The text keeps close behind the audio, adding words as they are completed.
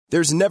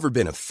There's never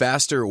been a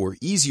faster or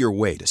easier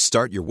way to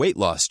start your weight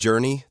loss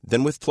journey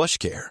than with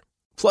PlushCare.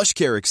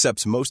 PlushCare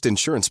accepts most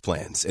insurance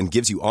plans and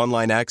gives you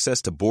online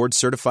access to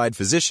board-certified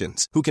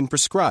physicians who can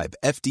prescribe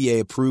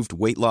FDA-approved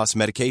weight loss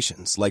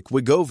medications like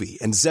Wegovy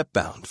and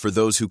Zepbound for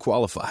those who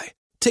qualify.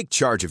 Take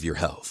charge of your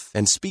health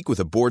and speak with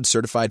a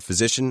board-certified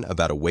physician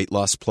about a weight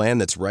loss plan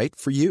that's right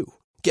for you.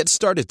 Get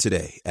started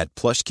today at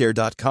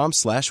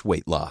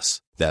plushcare.com/weight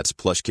loss. That's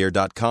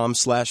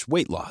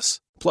plushcare.com/weight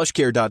loss.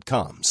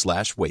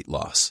 plushcare.com/weight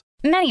loss.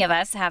 Many of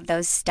us have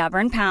those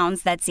stubborn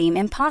pounds that seem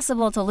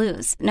impossible to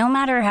lose, no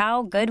matter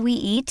how good we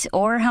eat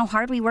or how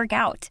hard we work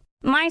out.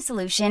 My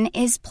solution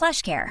is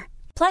PlushCare.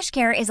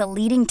 PlushCare is a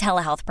leading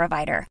telehealth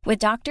provider with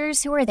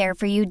doctors who are there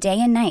for you day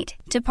and night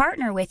to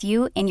partner with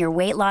you in your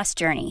weight loss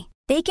journey.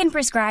 They can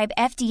prescribe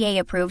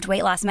FDA-approved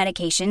weight loss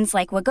medications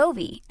like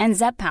Wegovy and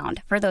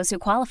Zepbound for those who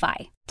qualify.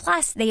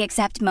 Plus, they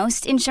accept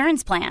most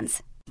insurance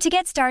plans. To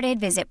get started,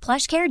 visit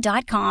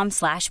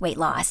plushcare.com/weight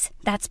loss.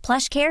 That's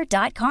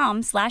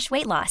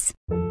plushcare.com/weight loss.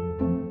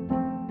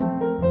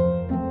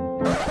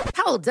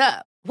 Hold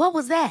up. What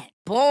was that?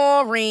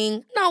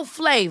 Boring. No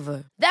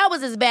flavor. That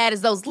was as bad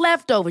as those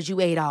leftovers you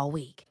ate all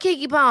week.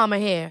 Keke Palmer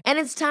here, and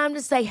it's time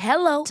to say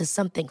hello to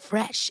something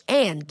fresh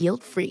and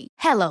guilt-free.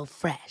 Hello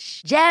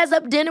Fresh. Jazz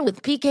up dinner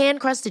with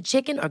pecan-crusted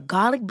chicken or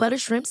garlic butter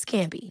shrimp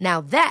scampi.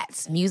 Now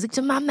that's music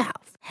to my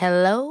mouth.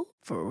 Hello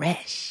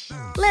Fresh.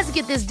 Let's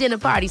get this dinner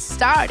party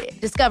started.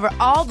 Discover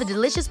all the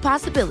delicious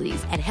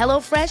possibilities at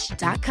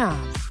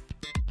hellofresh.com.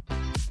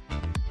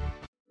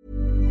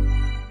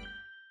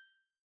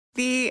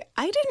 The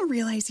 "I didn't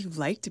realize you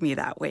liked me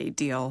that way"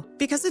 deal.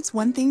 Because it's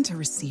one thing to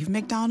receive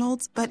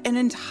McDonald's, but an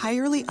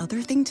entirely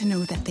other thing to know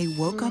that they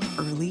woke up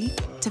early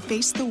to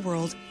face the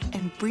world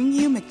and bring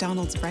you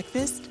McDonald's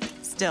breakfast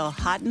still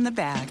hot in the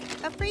bag.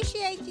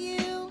 Appreciate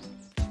you.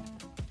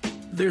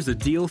 There's a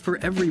deal for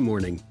every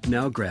morning.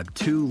 Now grab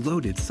 2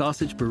 loaded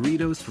sausage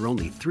burritos for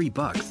only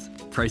 $3.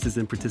 Prices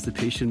and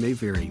participation may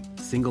vary.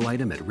 Single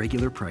item at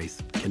regular price.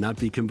 Cannot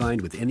be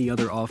combined with any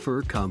other offer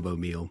or combo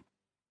meal.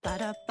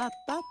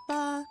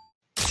 Ba-da-ba-ba-ba.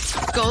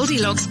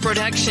 Goldilocks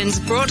Productions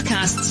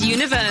broadcasts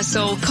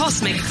universal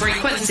cosmic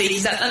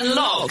frequencies that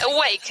unlock,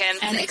 awaken,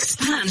 and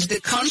expand the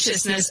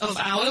consciousness of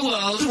our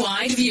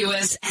worldwide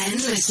viewers and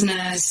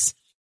listeners.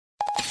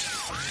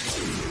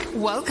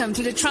 Welcome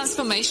to the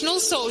Transformational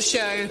Soul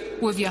Show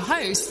with your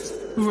host,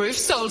 Ruth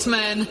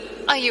Saltman.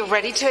 Are you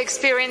ready to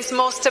experience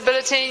more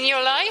stability in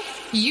your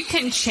life? You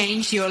can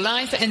change your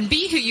life and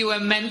be who you are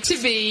meant to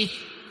be,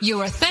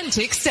 your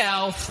authentic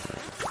self.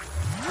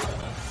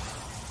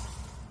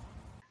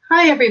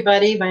 Hi,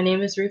 everybody. My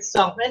name is Ruth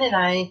Saltman, and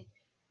I'm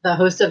the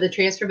host of the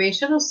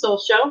Transformational Soul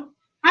Show.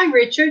 Hi,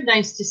 Richard.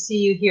 Nice to see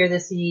you here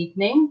this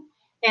evening.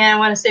 And I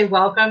want to say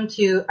welcome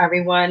to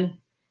everyone,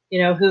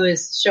 who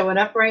is showing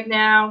up right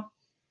now.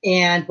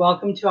 And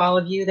welcome to all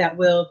of you that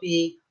will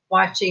be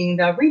watching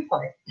the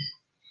replay.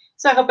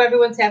 So I hope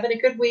everyone's having a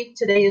good week.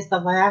 Today is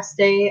the last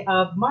day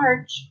of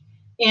March,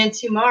 and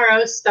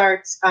tomorrow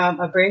starts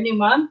a brand new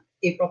month,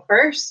 April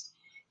 1st.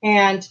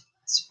 And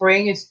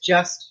spring is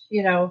just,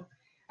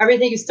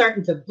 everything is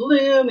starting to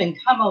bloom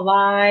and come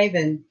alive,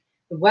 and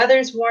the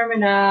weather's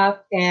warming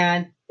up,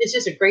 and it's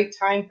just a great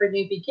time for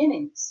new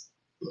beginnings.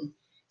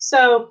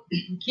 So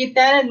keep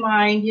that in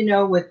mind,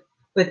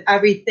 with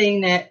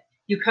everything that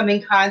you come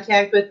in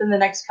contact with in the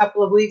next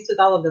couple of weeks, with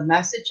all of the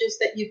messages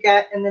that you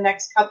get in the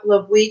next couple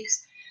of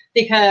weeks,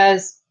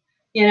 because,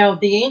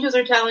 the angels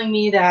are telling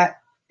me that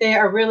they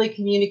are really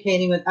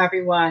communicating with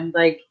everyone,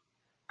 like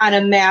on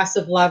a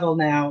massive level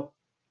now.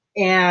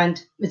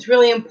 And it's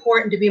really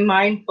important to be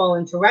mindful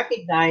and to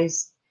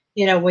recognize,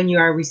 when you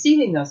are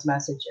receiving those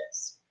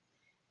messages.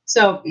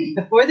 So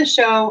before the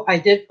show, I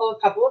did pull a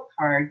couple of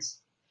cards.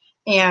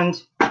 And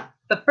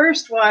the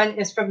first one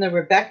is from the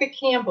Rebecca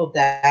Campbell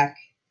deck,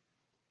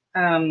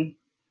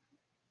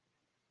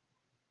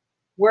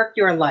 Work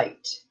Your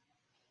Light.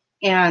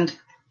 And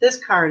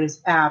this card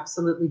is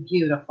absolutely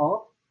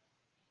beautiful.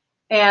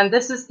 And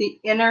this is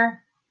the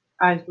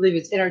I believe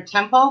it's inner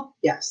temple.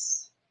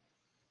 Yes.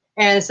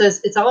 And it says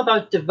it's all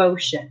about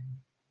devotion.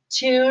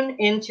 Tune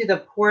into the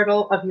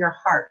portal of your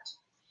heart.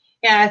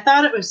 And I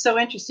thought it was so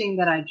interesting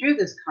that I drew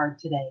this card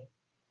today,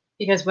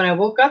 because when I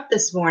woke up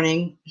this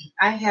morning,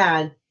 I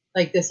had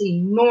like this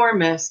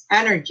enormous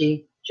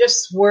energy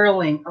just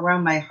swirling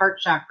around my heart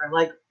chakra,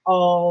 like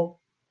all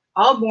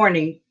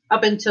morning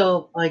up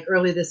until like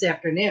early this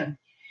afternoon.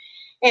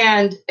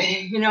 And,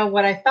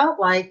 what I felt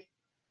like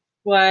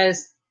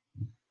was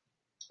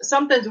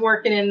something's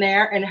working in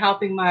there and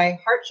helping my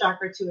heart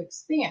chakra to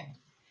expand.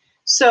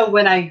 So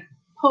when I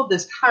pulled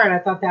this card, I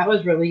thought that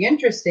was really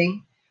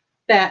interesting,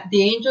 that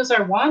the angels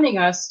are wanting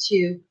us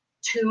to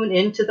tune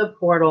into the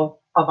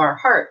portal of our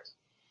heart.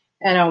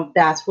 And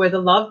that's where the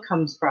love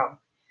comes from,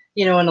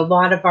 and a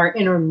lot of our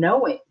inner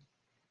knowing.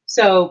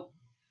 So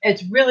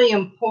it's really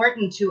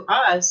important to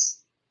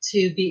us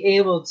to be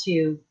able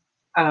to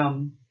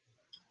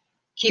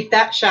keep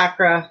that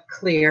chakra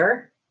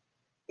clear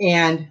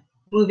and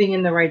moving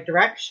in the right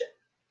direction.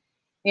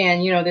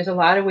 And, there's a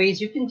lot of ways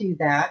you can do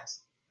that.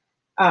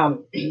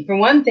 For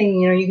one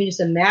thing, you can just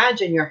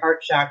imagine your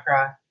heart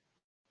chakra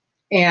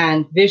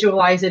and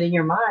visualize it in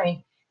your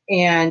mind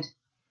and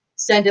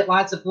send it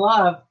lots of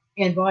love.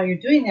 And while you're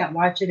doing that,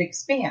 watch it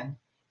expand.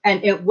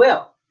 And it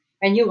will.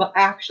 And you will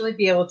actually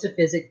be able to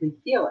physically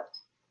feel it.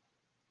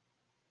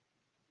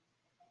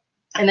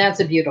 And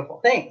that's a beautiful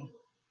thing.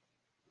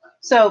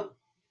 So,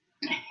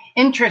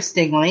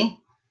 interestingly,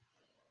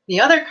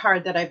 the other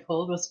card that I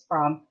pulled was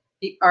from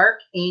the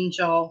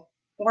Archangel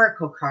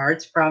Oracle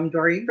cards from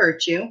Doreen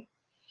Virtue.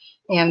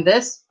 And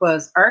this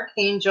was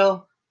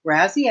Archangel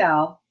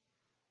Raziel.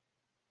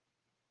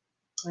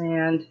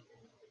 And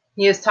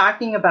he is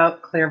talking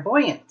about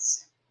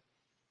clairvoyance.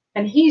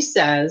 And he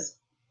says,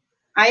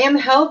 I am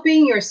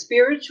helping your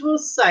spiritual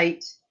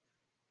sight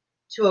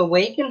to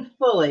awaken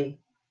fully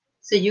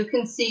so you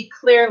can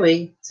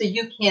clearly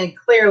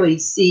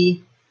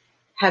see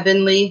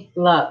heavenly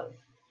love.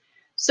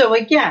 So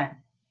again,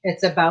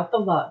 it's about the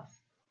love.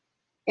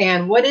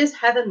 And what is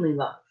heavenly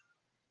love?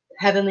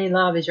 Heavenly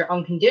love is your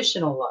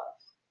unconditional love.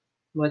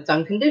 What's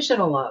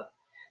unconditional love?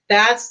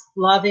 That's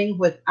loving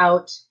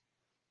without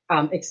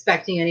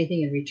expecting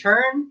anything in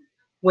return,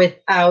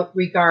 without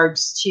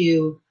regards to,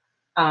 you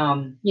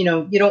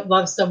don't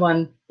love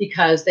someone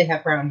because they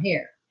have brown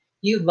hair.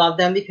 You love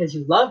them because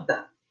you love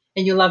them,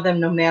 and you love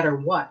them no matter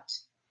what.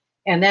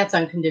 And that's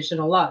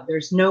unconditional love.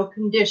 There's no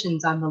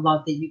conditions on the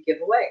love that you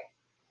give away.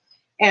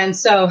 And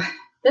so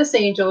this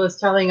angel is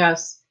telling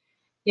us,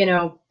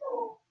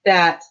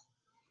 that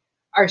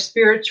our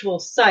spiritual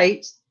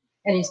sight,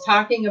 and he's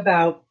talking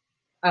about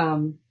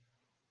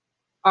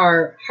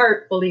our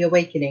heart fully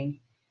awakening.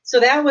 So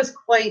that was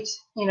quite,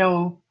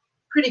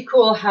 pretty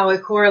cool how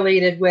it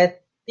correlated with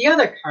the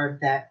other card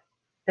that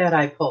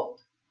I pulled.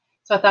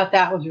 So I thought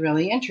that was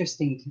really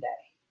interesting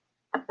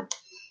today.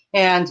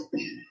 And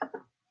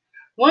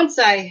once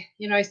I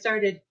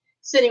started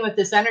sitting with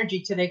this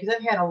energy today, because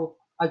I've had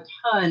a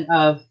ton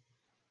of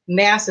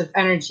massive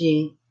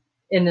energy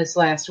in this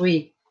last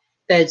week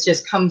that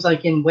just comes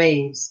like in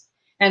waves.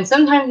 And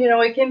sometimes,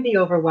 it can be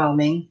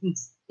overwhelming,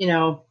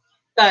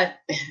 but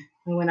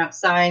I went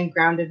outside,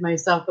 grounded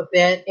myself a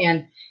bit,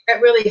 and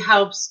it really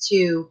helps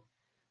to,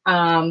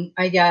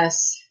 I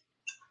guess,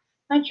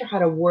 not sure how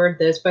to word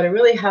this, but it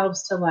really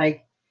helps to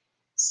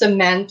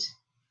cement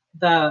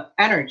the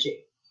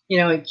energy.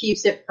 It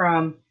keeps it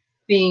from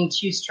being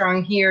too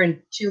strong here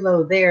and too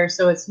low there.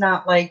 So it's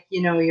not like,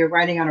 you're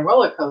riding on a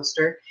roller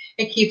coaster.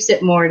 It keeps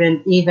it more at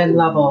an even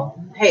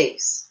level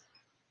pace.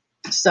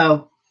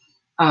 So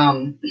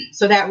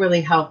that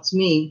really helped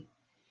me.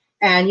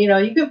 And,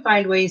 you can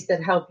find ways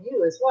that help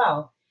you as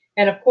well.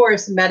 And of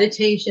course,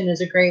 meditation is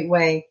a great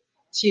way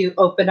to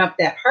open up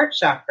that heart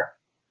chakra.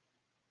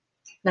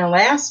 Now,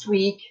 last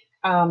week,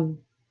 I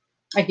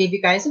gave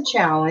you guys a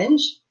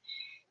challenge,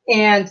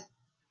 and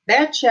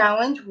that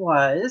challenge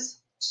was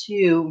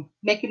to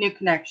make a new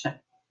connection,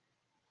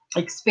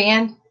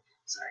 expand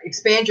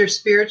your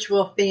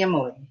spiritual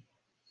family.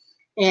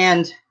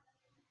 And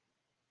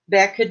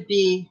that could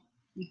be,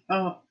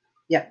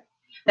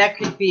 that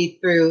could be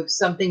through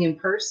something in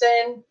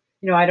person.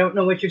 I don't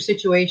know what your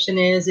situation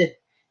is, if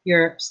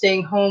you're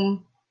staying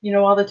home,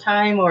 all the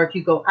time, or if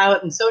you go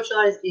out and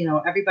socialize,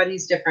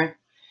 everybody's different.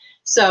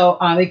 So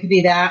it could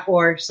be that,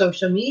 or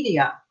social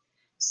media.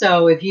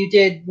 So if you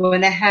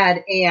went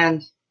ahead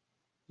and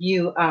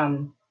you,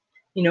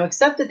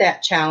 accepted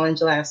that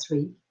challenge last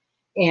week,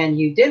 and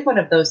you did one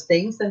of those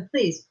things, then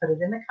please put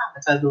it in the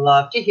comments. I'd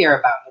love to hear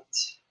about it.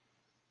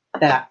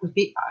 That would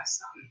be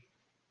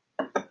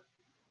awesome.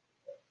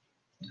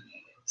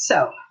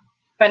 So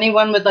if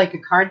anyone would like a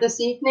card this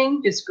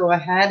evening, just go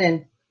ahead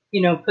and,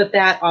 put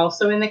that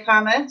also in the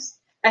comments.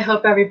 I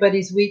hope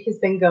everybody's week has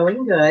been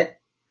going good.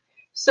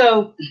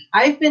 So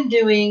I've been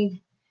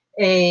doing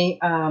a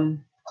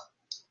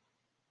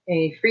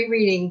free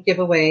reading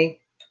giveaway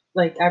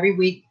every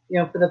week,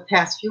 for the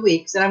past few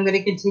weeks, and I'm going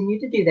to continue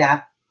to do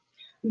that.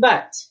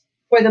 But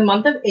for the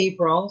month of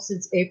April,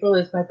 since April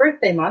is my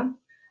birthday month,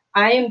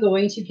 I am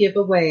going to give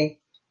away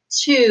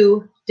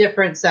 2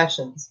 different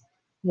sessions.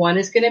 One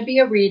is going to be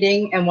a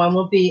reading, and one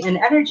will be an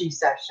energy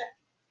session.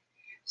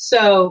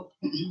 So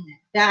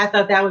I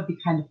thought that would be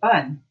kind of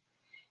fun.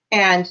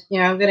 And,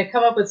 I'm going to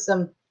come up with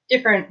some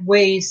different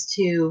ways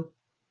to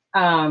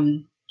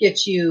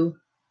get you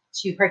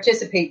to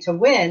participate to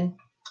win,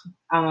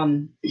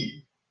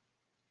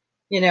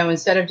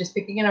 instead of just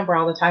picking a number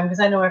all the time, because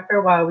I know after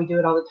a while we do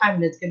it all the time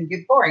and it's going to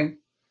get boring.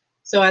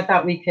 So I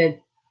thought we could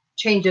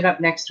change it up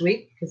next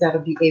week, because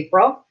that'll be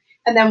April,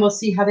 and then we'll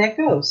see how that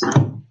goes.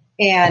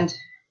 And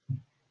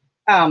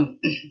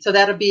so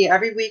that'll be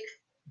every week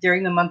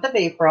during the month of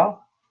April.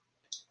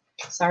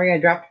 Sorry, I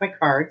dropped my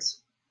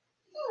cards.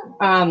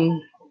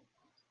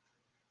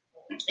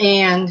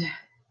 And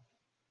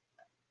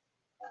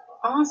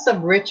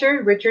awesome.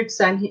 Richard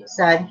said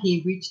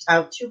he reached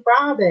out to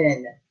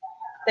Robin.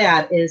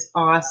 That is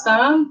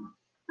awesome.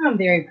 I'm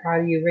very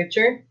proud of you,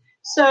 Richard.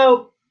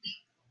 So,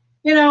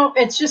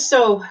 it's just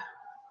so,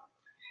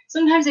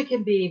 sometimes it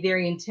can be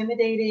very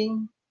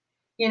intimidating.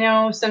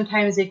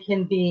 Sometimes it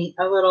can be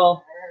a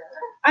little,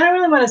 I don't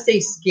really want to say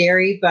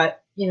scary,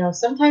 but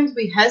sometimes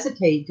we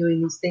hesitate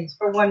doing these things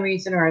for one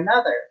reason or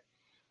another.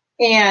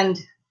 And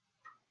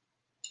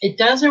it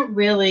doesn't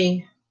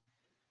really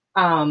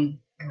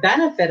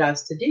benefit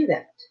us to do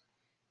that.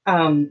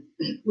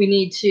 We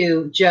need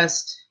to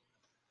just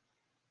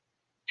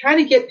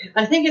try to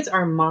I think it's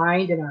our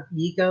mind and our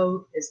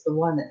ego is the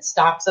one that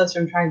stops us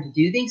from trying to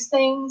do these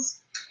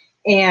things.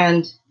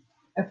 And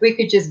if we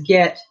could just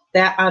get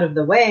that out of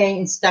the way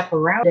and step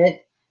around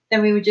it,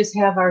 then we would just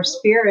have our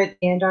spirit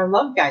and our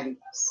love guiding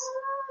us.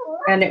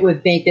 And it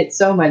would make it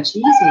so much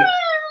easier.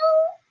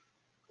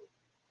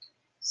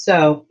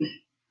 So,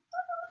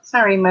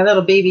 sorry, my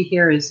little baby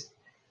here is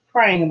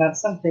crying about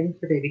something.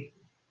 For baby.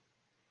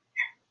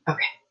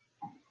 Okay.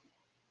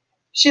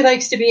 She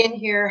likes to be in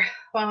here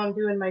while I'm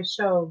doing my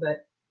show,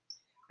 but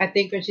I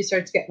think when she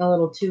starts getting a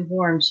little too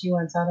warm, she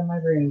wants out of my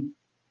room.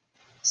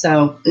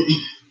 So,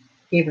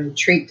 gave her a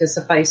treat to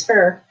suffice for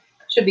her.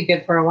 Should be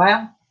good for a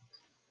while.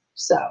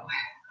 So,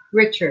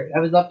 Richard, I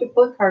would love to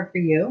pull a card for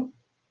you.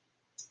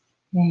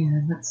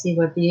 And let's see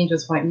what the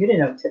angels want you to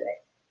know today.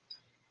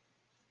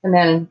 And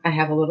then I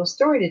have a little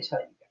story to tell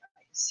you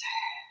guys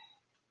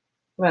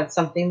about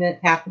something that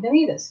happened to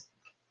me this.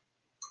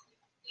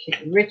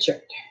 Okay,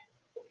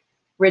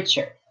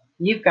 Richard,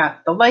 you've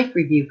got the life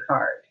review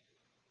card.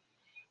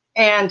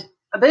 And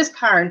this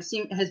card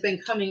has been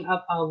coming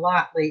up a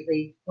lot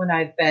lately when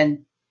I've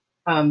been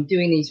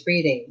doing these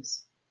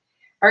readings.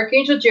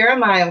 Archangel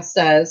Jeremiah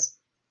says,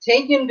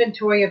 take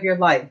inventory of your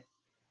life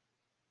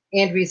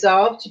and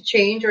resolve to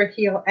change or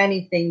heal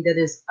anything that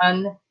is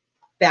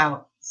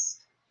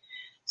unbalanced.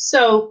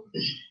 So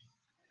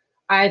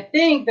I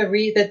think that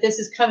this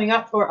is coming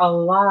up for a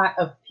lot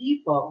of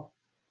people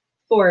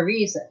for a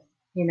reason.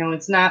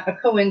 It's not a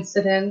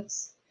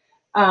coincidence.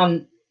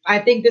 I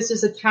think this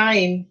is a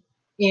time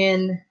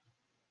in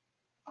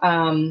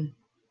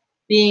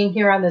being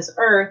here on this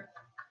earth,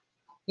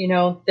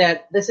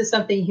 that this is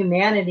something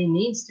humanity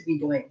needs to be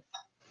doing.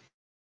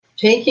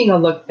 Taking a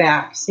look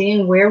back,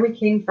 seeing where we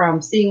came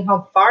from, seeing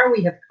how far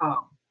we have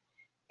come.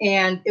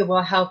 And it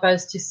will help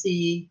us to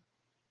see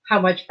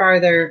how much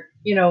farther,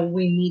 we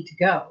need to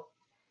go.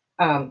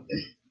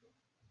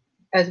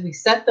 As we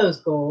set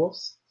those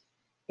goals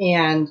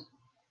and,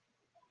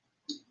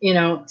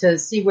 to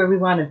see where we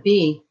want to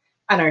be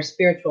on our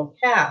spiritual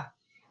path.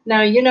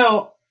 Now,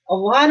 a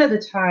lot of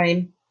the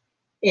time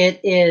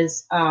it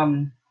is,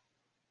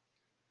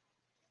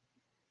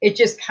 it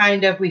just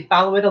kind of, we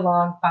follow it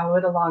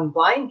along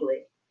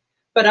blindly.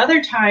 But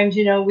other times,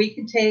 we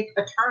can take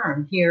a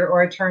turn here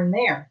or a turn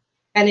there.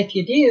 And if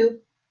you do,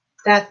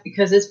 that's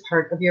because it's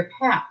part of your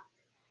path.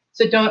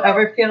 So don't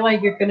ever feel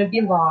like you're going to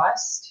be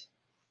lost.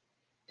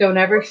 Don't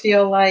ever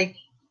feel like,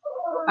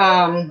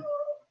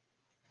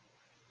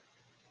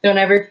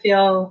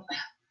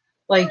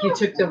 you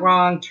took the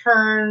wrong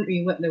turn or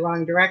you went in the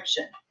wrong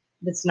direction.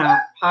 That's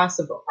not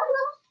possible.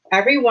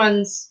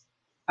 Everyone's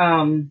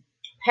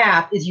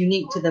path is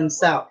unique to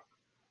themselves.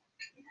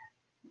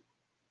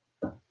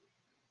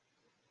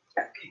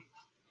 Okay.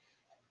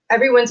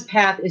 Everyone's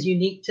path is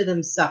unique to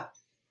themselves.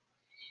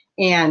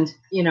 And,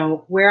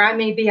 where I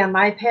may be on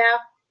my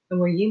path and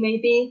where you may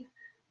be,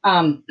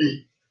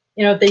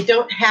 they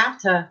don't have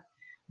to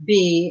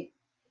be,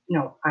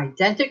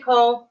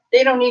 identical.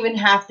 They don't even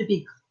have to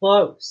be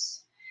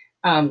close.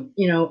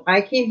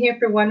 I came here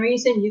for one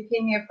reason, you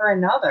came here for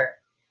another.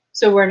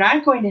 So we're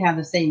not going to have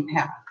the same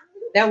path.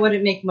 That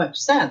wouldn't make much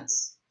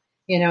sense,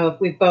 if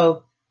we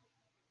both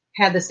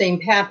had the same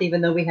path,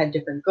 even though we had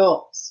different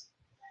goals.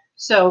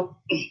 So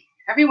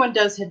everyone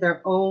does have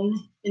their own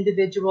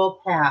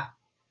individual path.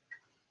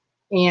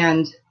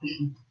 And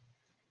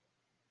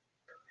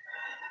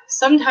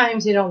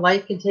sometimes,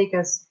 life can take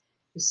us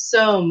to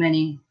so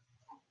many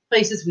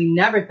places we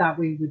never thought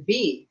we would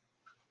be.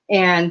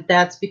 And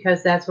that's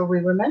because that's where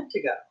we were meant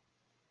to go.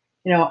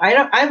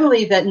 I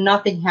believe that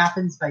nothing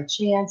happens by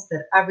chance,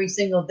 that every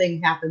single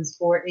thing happens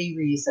for a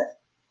reason.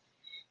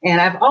 And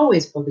I've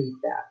always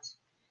believed that.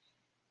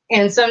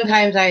 And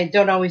sometimes I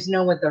don't always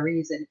know what the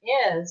reason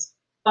is,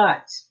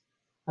 but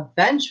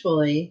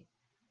eventually,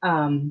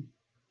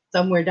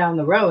 somewhere down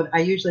the road,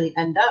 I usually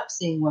end up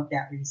seeing what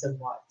that reason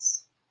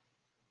was.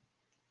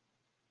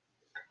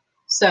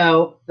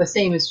 So the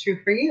same is true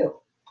for you.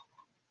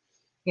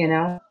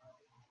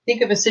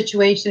 Think of a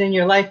situation in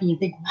your life and you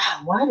think,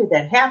 wow, why did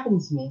that happen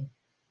to me?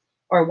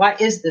 Or why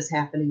is this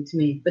happening to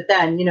me? But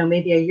then,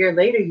 maybe a year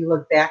later, you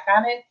look back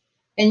on it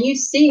and you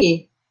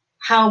see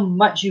how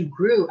much you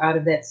grew out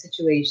of that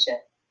situation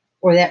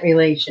or that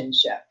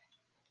relationship.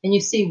 And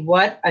you see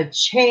what a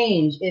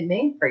change it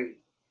made for you.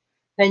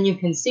 Then you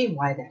can see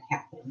why that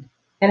happened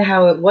and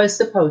how it was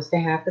supposed to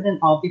happen and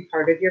all be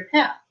part of your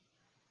path.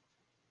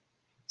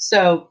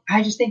 So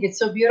I just think it's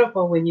so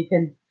beautiful when you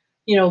can,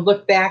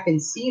 look back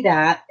and see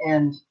that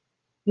and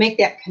make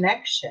that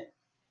connection.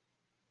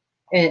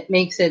 It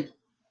makes it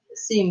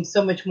seem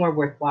so much more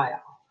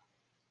worthwhile.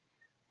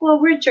 Well,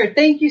 Richard,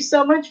 thank you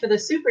so much for the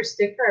super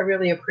sticker. I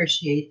really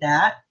appreciate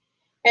that.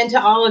 And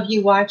to all of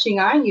you watching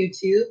on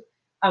YouTube,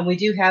 we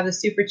do have the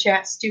super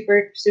chat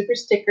super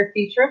sticker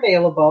feature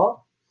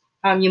available.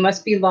 You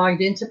must be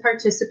logged in to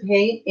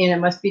participate, and it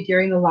must be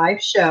during the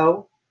live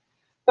show.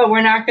 But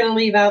we're not going to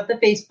leave out the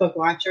Facebook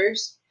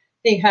watchers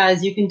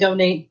because you can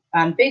donate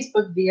on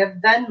Facebook via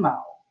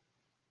Venmo.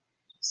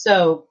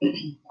 So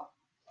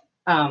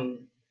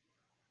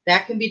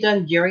that can be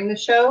done during the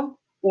show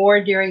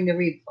or during the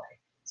replay.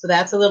 So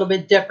that's a little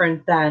bit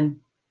different than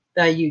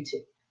the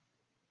YouTube.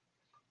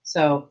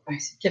 So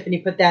Tiffany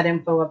put that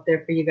info up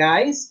there for you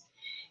guys.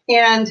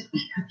 And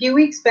a few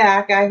weeks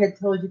back, I had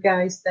told you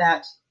guys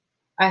that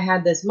I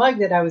had this mug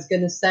that I was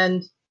going to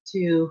send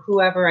to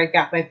whoever I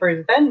got my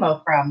first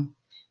Venmo from.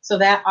 So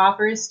that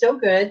offer is still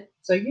good,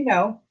 so you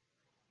know.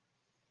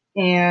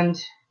 And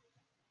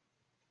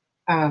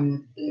let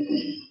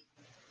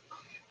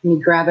me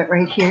grab it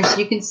right here so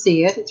you can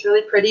see it. It's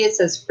really pretty. It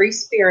says Free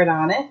Spirit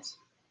on it.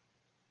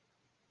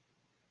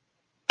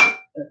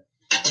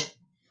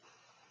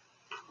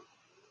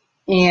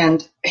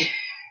 And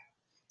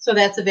so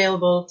that's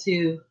available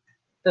to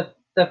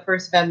the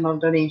first Venmo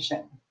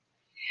donation.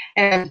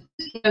 And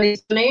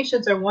these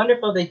donations are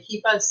wonderful. They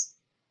keep our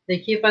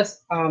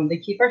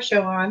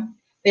show on.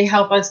 They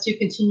help us to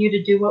continue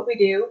to do what we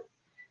do.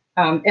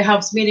 It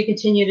helps me to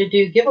continue to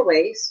do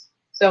giveaways.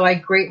 So I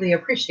greatly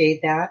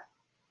appreciate that.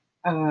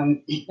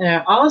 And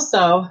I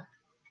also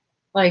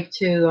like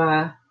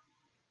to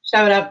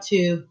shout out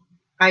to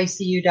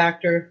ICU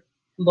Dr.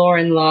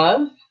 Lauren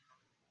Love,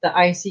 the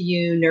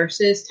ICU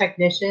nurses,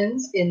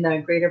 technicians in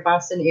the greater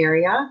Boston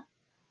area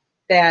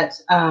that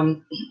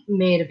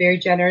made a very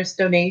generous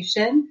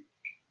donation.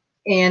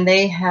 And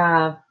they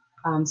have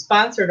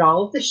sponsored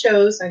all of the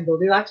shows on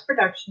Goldilocks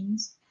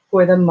Productions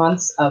for the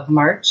months of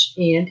March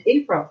and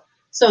April.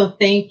 So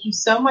thank you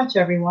so much,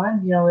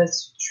 everyone. You know,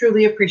 it's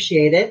truly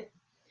appreciated.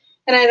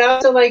 And I'd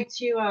also like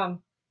to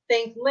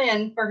thank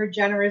Lynn for her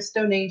generous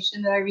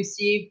donation that I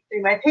received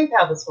through my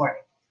PayPal this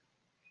morning.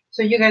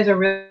 So you guys are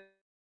really...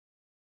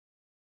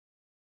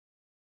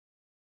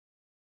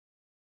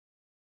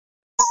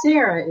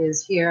 Sarah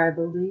is here, I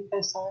believe. I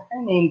saw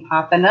her name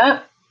popping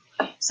up.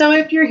 So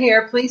if you're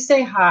here, please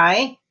say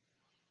hi,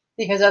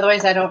 because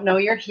otherwise I don't know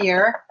you're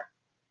here.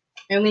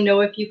 I only know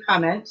if you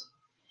comment.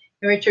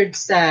 Richard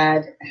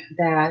said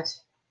that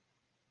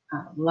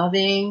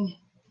loving,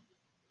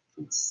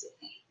 let's see.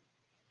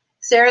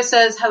 Sarah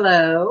says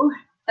hello.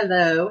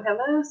 Hello,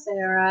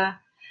 Sarah.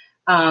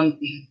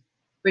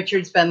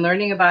 Richard's been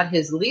learning about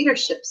his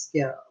leadership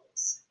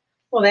skills.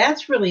 Well,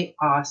 that's really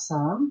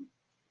awesome.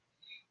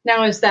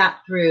 Now, is that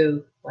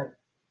through like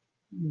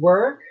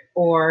work,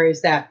 or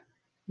is that,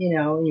 you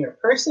know, in your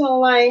personal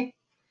life?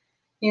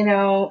 You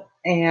know,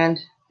 and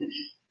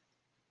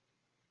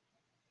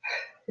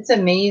it's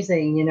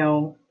amazing, you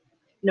know,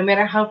 no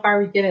matter how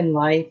far we get in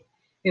life,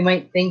 we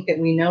might think that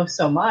we know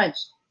so much,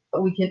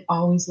 but we can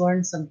always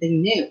learn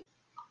something new.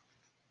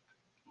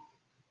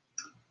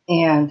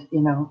 And,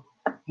 you know,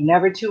 you're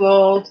never too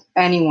old,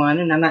 anyone,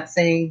 and I'm not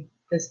saying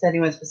this to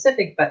anyone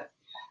specific, but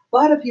a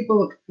lot of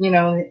people, you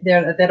know,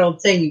 that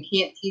old saying, you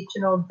can't teach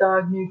an old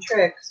dog new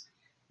tricks.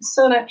 It's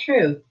so not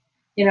true.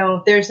 You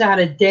know, there's not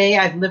a day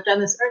I've lived on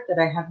this earth that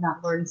I have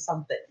not learned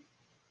something.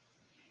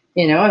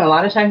 You know, and a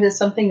lot of times it's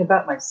something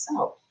about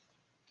myself.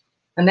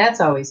 And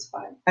that's always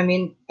fun. I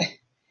mean,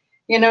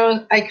 you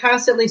know, I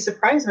constantly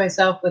surprise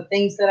myself with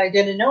things that I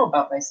didn't know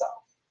about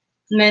myself.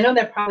 And I know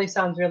that probably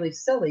sounds really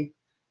silly,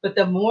 but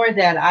the more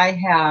that I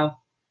have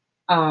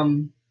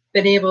been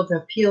able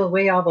to peel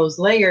away all those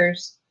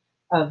layers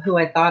of who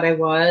I thought I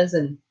was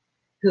and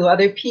who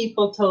other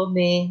people told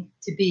me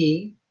to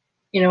be,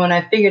 you know, when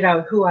I figured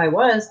out who I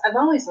was, I'm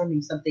always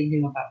learning something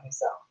new about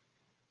myself.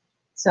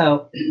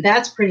 So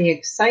that's pretty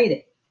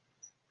exciting.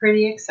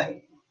 Pretty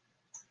exciting.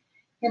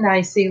 And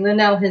I see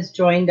Linnell has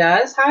joined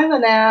us. Hi,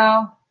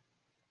 Linnell.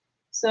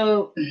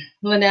 So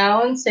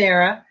Linnell and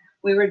Sarah,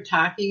 we were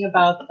talking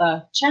about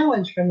the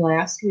challenge from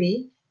last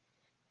week,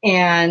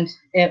 and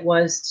it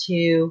was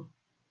to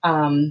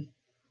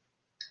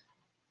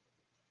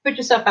put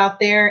yourself out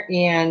there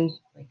and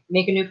like,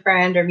 make a new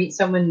friend or meet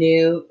someone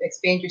new,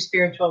 expand your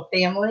spiritual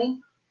family.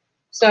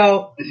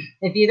 So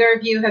if either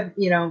of you have,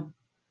 you know,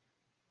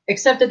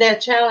 accepted that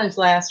challenge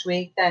last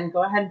week, then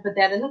go ahead and put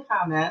that in the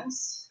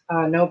comments.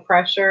 No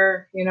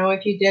pressure. You know,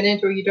 if you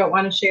didn't or you don't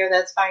want to share,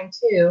 that's fine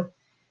too.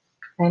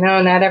 I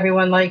know not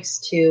everyone likes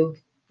to, you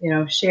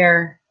know,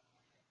 share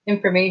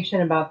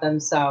information about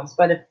themselves,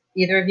 but if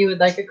either of you would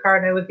like a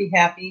card, I would be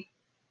happy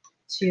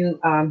to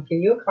give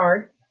you a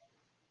card.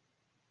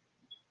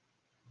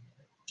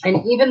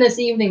 And even this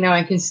evening now,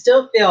 I can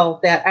still feel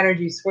that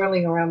energy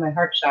swirling around my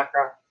heart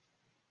chakra.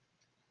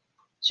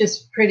 It's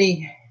just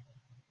pretty,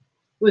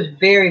 it was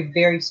very,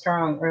 very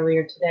strong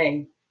earlier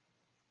today.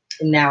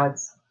 And now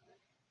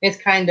it's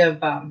kind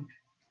of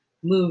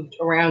moved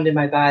around in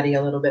my body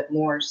a little bit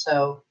more.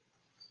 So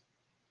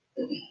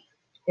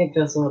it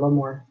feels a little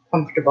more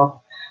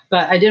comfortable.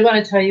 But I did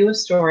want to tell you a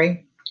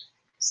story.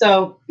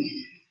 So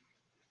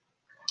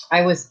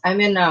I'm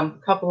in a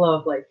couple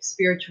of like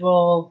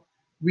spiritual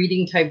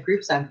reading type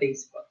groups on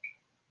Facebook.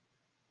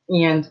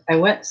 And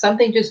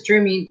something just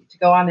drew me to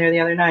go on there the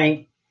other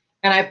night.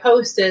 And I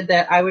posted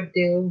that I would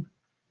do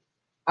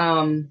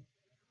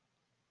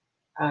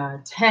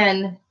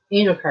 10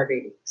 angel card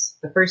readings,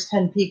 the first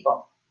 10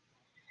 people.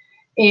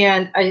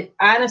 And I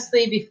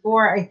honestly,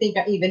 before I think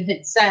I even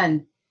hit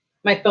send,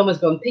 my phone was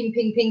going ping,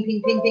 ping, ping,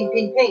 ping, ping, ping,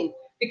 ping, ping,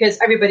 because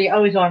everybody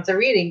always wants a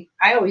reading.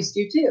 I always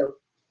do too.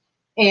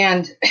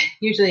 And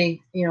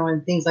usually,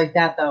 and things like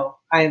that, though,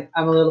 I'm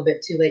a little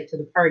bit too late to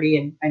the party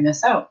and I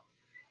miss out.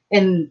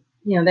 And,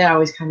 that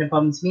always kind of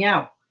bums me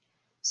out.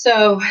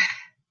 So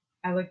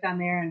I looked on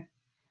there and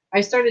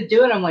I started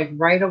doing them like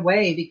right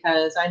away,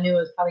 because I knew it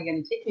was probably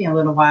going to take me a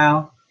little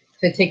while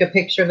to take a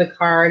picture of the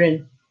card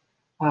and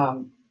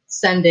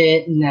send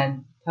it and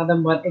then tell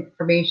them what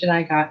information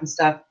I got and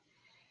stuff.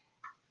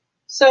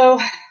 So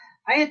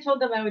I had told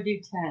them I would do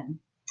 10.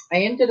 I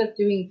ended up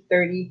doing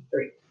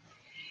 33.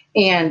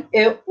 And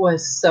it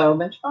was so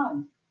much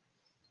fun.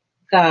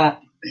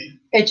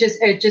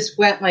 It just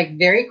went like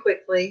very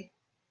quickly.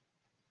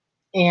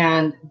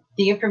 And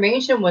the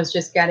information was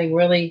just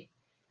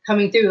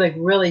coming through like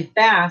really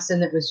fast.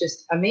 And it was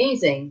just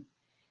amazing.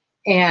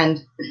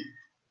 And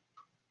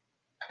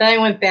then I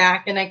went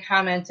back and I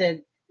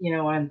commented,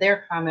 on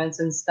their comments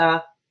and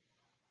stuff.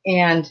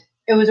 And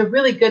it was a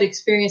really good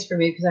experience for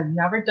me, because I've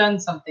never done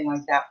something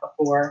like that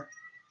before.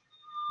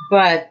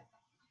 But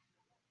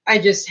I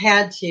just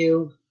had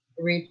to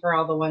read for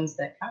all the ones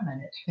that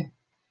commented.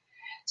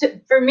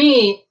 For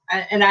me,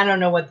 and I don't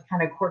know what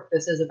kind of quirk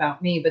this is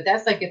about me, but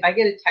that's like if I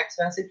get a text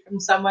message from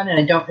someone and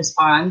I don't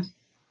respond,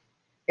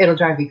 it'll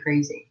drive me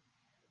crazy.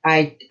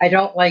 I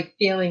don't like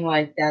feeling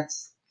like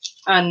that's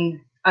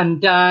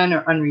undone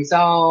or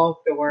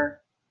unresolved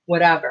or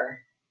whatever.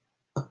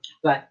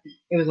 But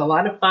it was a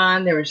lot of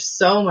fun. There was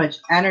so much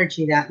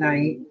energy that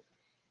night,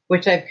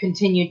 which I've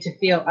continued to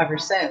feel ever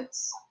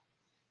since.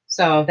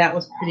 So that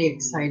was pretty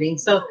exciting.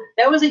 So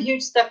that was a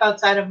huge step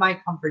outside of my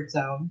comfort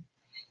zone.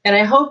 And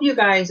I hope you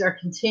guys are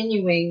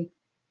continuing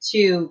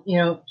to,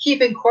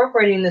 keep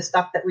incorporating the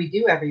stuff that we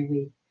do every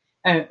week.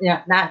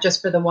 Not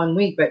just for the 1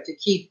 week, but to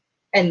keep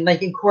and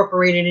like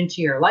incorporate it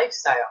into your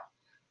lifestyle.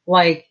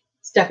 Like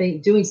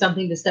doing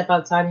something to step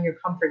outside of your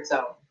comfort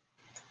zone.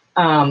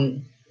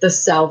 The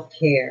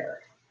self-care.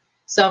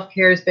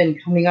 Self-care has been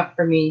coming up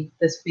for me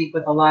this week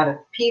with a lot of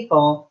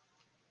people.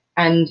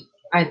 And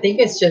I think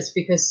it's just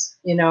because,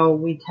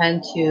 we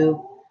tend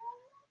to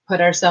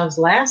put ourselves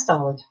last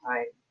all the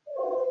time.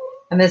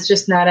 And that's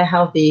just not a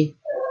healthy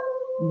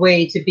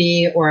way to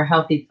be or a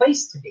healthy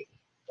place to be.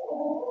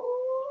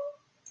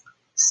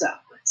 So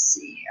let's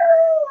see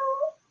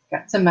here.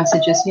 Got some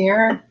messages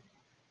here.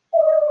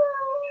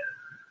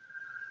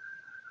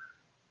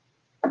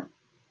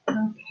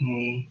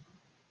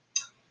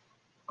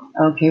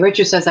 Okay,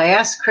 Richard says, I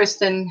asked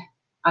Kristen,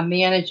 a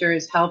manager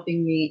is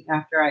helping me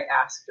after I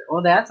asked her.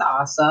 Well, that's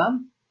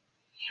awesome.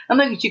 I'm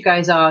looking at you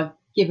guys all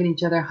giving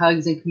each other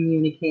hugs and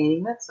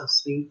communicating. That's so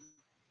sweet.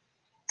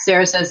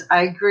 Sarah says,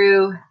 I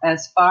grew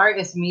as far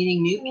as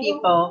meeting new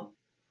people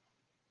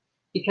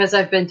because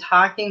I've been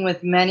talking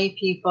with many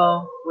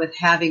people with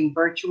having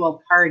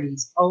virtual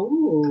parties.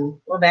 Oh,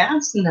 well,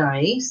 that's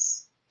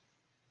nice.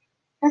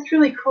 That's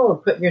really cool,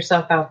 putting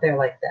yourself out there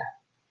like that.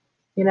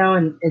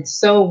 And it's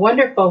so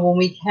wonderful when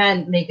we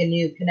can make a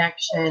new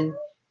connection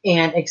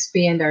and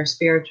expand our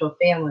spiritual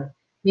family. I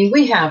mean,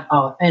 we have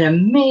an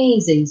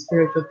amazing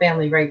spiritual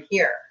family right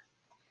here.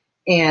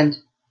 And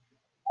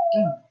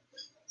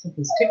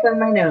something's tickling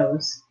my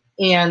nose.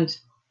 And,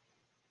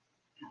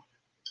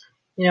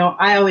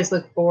 I always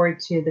look forward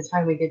to the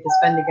time we get to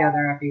spend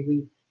together every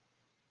week.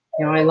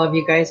 I love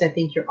you guys. I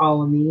think you're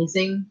all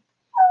amazing.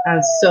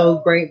 I'm so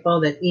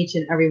grateful that each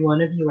and every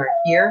one of you are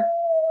here.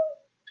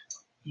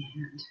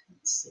 And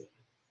let's see.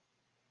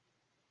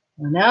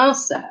 Linnell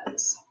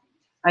says,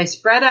 I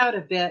spread out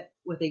a bit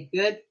with a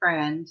good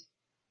friend.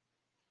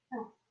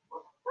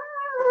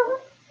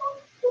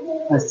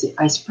 Let's see.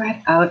 I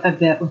spread out a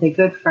bit with a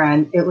good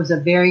friend. It was a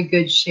very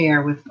good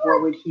share with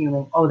Forward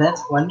Healing. Oh,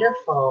 that's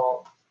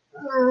wonderful.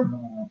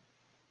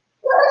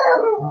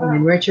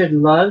 And Richard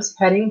loves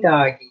petting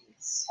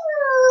doggies.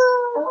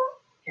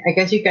 I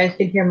guess you guys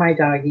can hear my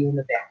doggie in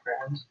the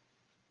background.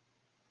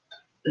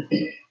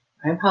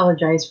 I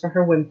apologize for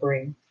her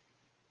whimpering.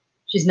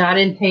 She's not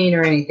in pain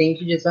or anything.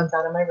 She just wants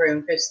out of my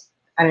room because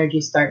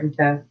energy's starting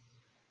to,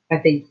 I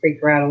think,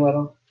 freak her out a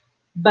little.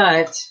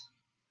 But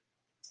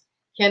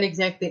can't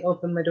exactly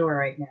open the door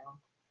right now.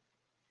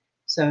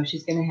 So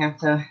she's going to have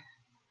to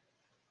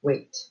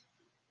wait.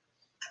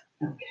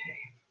 Okay.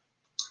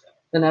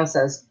 Linnell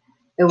says,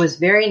 it was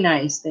very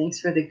nice. Thanks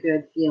for the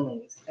good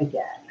feelings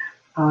again.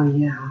 Oh,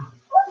 yeah.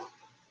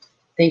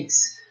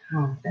 Thanks.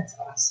 Oh, that's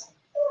awesome.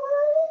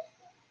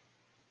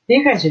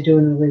 You guys are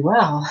doing really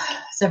well.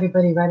 Is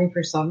everybody ready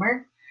for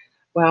summer?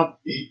 Well,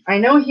 I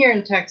know here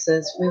in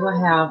Texas, we will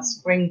have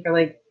spring for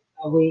like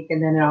a week,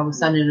 and then all of a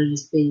sudden it'll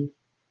just be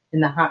in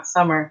the hot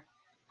summer.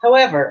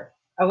 However,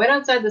 I went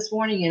outside this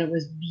morning and it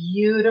was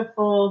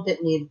beautiful.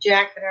 Didn't need a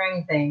jacket or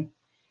anything.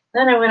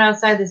 Then I went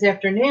outside this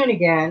afternoon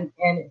again,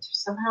 and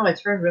somehow it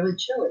turned really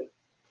chilly.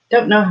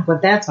 Don't know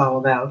what that's all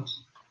about.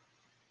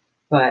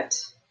 But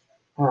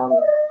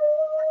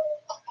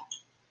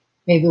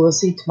maybe we'll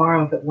see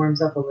tomorrow if it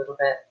warms up a little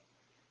bit.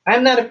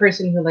 I'm not a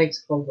person who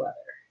likes cold weather.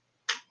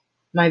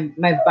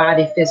 My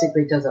body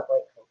physically doesn't like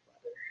cold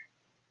weather.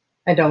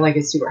 I don't like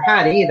it super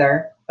hot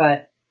either,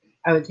 but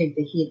I would take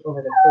the heat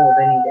over the cold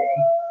any day.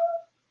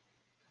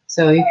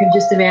 So you can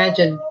just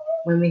imagine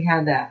when we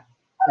had that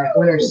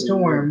winter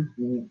storm,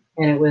 and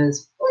it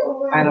was,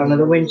 I don't know,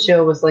 the wind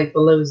chill was like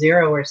below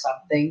zero or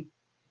something.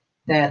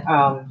 That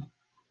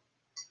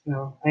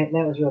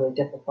that was really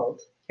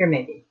difficult. Here,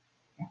 maybe.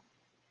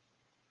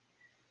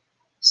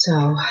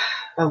 So,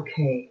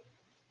 okay.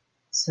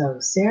 So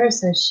Sarah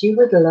says she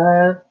would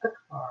love a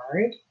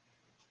card.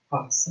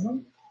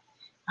 Awesome.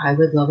 I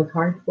would love a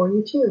card for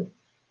you too.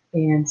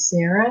 And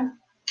Sarah,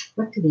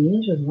 what do the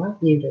angels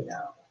want you to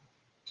know?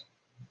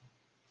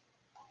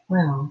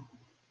 Well,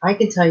 I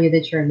can tell you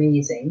that you're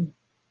amazing.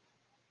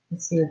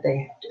 Let's see what they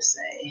have to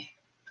say.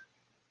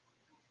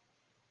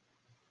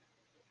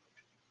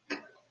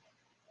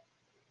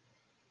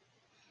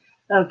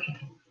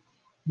 Okay,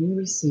 you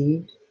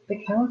received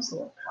the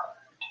counselor card.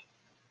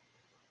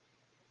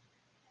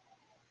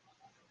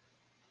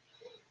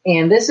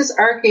 And this is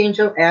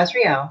Archangel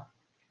Azrael.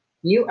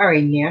 You are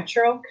a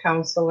natural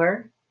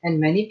counselor, and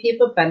many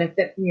people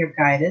benefit from your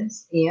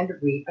guidance and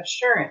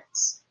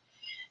reassurance.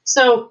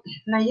 So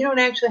now you don't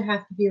actually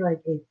have to be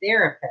like a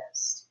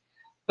therapist,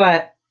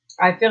 but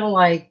I feel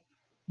like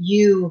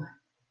you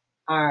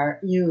are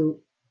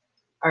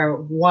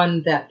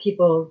one that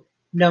people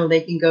know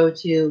they can go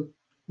to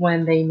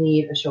when they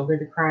need a shoulder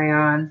to cry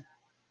on,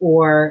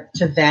 or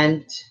to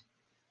vent,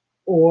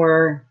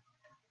 or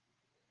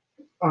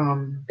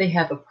they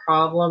have a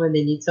problem and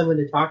they need someone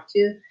to talk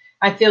to.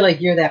 I feel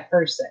like you're that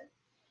person.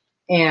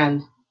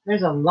 And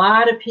there's a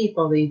lot of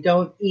people that you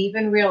don't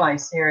even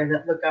realize, Sarah,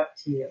 that look up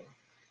to you.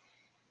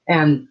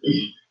 And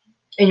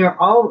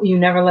you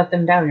never let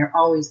them down. You're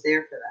always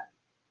there for them.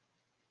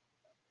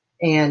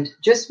 And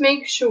just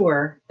make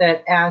sure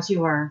that as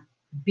you are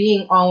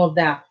being all of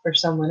that for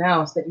someone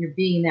else, that you're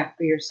being that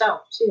for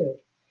yourself too.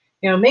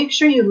 Make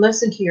sure you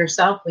listen to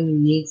yourself when you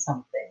need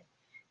something,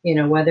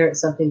 whether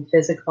it's something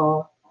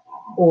physical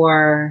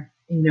or,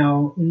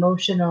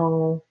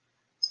 emotional,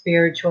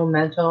 spiritual,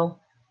 mental,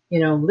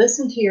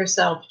 listen to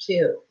yourself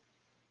too.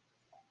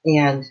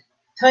 And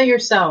tell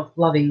yourself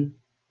loving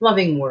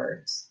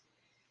words.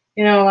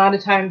 A lot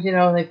of times,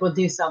 like we'll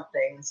do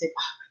something and say,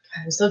 oh my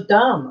God, I'm so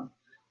dumb.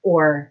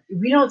 Or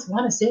we don't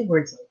want to say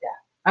words like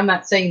that. I'm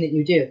not saying that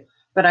you do,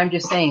 but I'm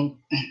just saying,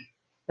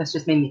 that's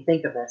just made me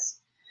think of this.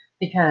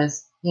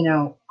 Because,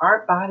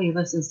 our body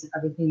listens to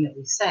everything that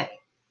we say.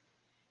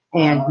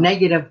 And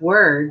negative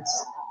words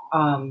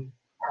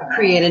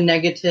create a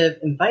negative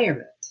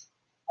environment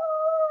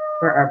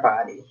for our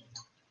body.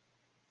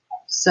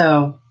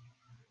 So,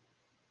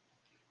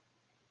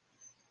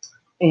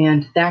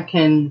 and that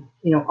can,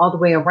 all the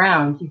way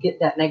around, you get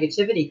that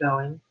negativity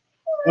going,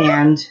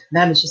 and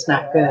that is just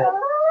not good.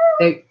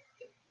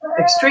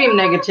 Extreme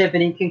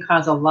negativity can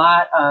cause a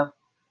lot of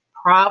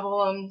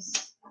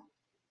problems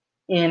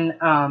in,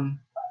 can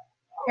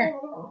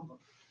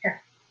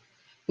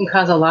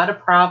cause a lot of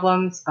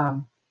problems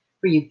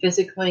for you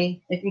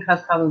physically. It can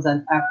cause problems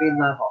on every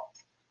level.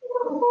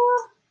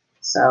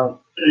 So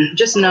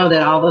just know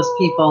that all those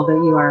people that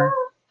you are,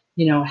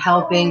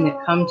 helping,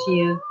 that come to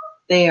you,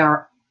 they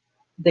are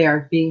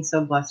being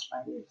so blessed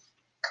by you.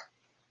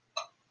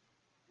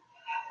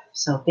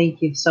 So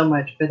thank you so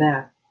much for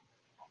that.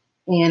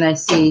 And I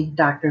see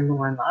Dr.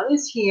 Lauren Love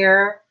is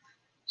here.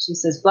 She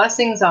says,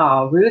 blessings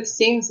all. Ruth,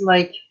 seems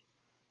like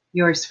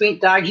your sweet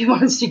doggy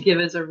wants to give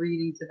us a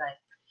reading tonight.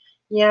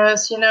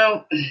 Yes,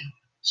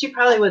 she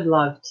probably would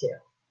love to.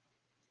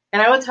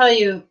 And I will tell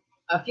you,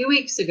 a few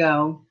weeks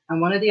ago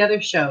on one of the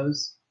other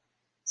shows,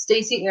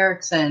 Stacey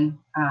Erickson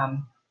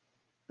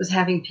was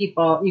having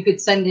people, you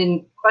could send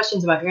in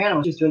questions about your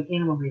animal. She was doing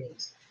animal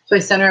readings. So I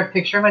sent her a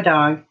picture of my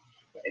dog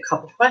and a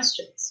couple of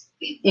questions.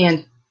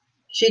 And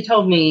she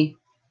told me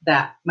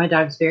that my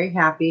dog's very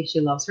happy. She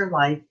loves her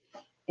life,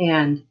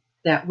 and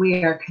that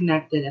we are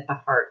connected at the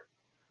heart.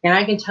 And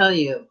I can tell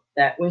you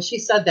that when she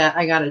said that,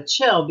 I got a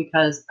chill,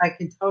 because I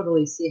can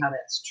totally see how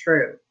that's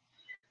true.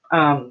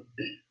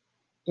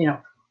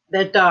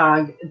 That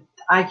dog,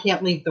 I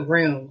can't leave the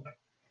room,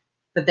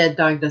 but that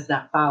dog does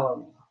not follow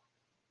me.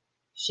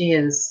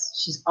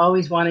 She's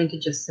always wanting to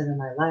just sit in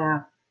my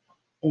lap,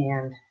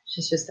 and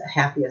she's just the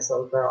happiest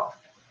little girl.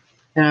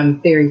 And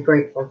I'm very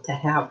grateful to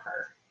have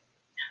her.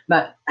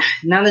 But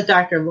now that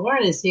Dr.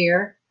 Lauren is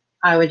here,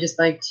 I would just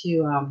like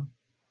to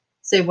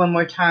say one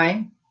more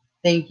time,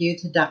 thank you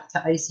to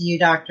ICU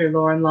Dr.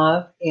 Lauren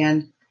Love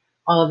and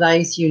all of the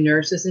ICU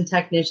nurses and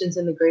technicians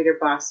in the greater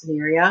Boston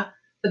area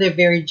for their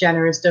very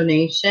generous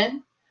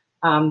donation.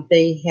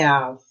 They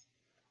have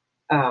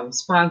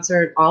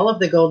sponsored all of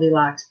the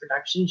Goldilocks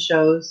production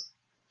shows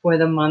for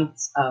the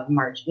months of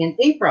March and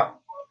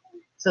April.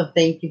 So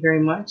thank you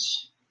very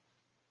much.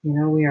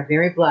 We are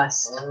very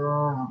blessed.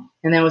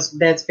 And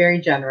that's very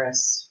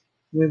generous.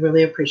 We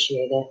really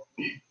appreciate it.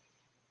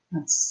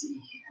 Let's see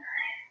here.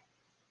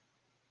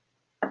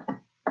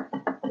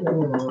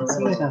 Let's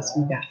see what else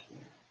we got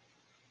here.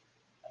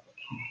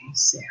 Okay,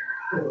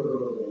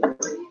 Sarah.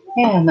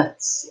 And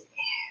let's see.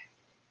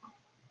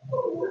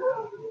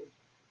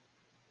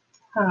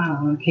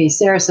 Oh, okay,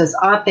 Sarah says,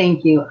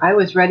 thank you. I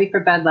was ready for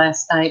bed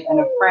last night and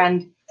a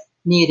friend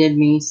needed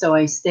me, so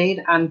I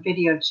stayed on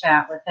video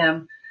chat with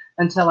him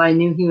until I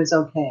knew he was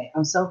okay.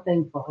 I'm so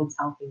thankful it's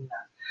helping them.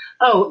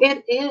 Oh,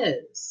 it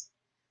is.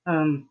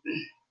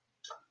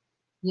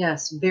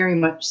 Yes, very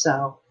much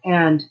so.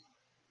 And,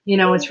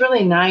 it's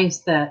really nice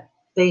that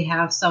they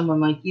have someone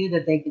like you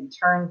that they can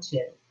turn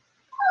to.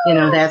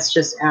 That's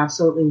just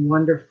absolutely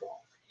wonderful.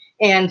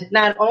 And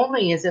not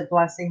only is it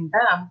blessing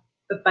them,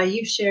 but by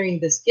you sharing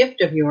this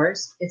gift of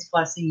yours, it's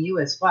blessing you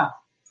as well.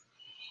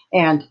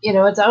 And,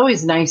 it's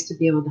always nice to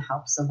be able to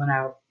help someone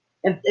out.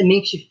 It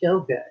makes you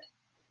feel good.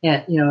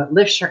 It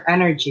lifts your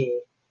energy,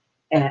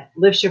 and it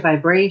lifts your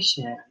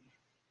vibration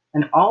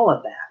and all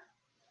of that.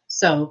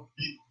 So,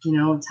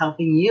 it's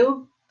helping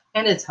you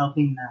and it's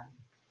helping them.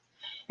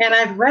 And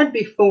I've read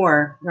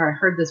before, or I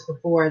heard this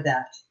before,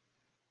 that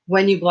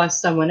when you bless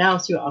someone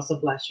else, you also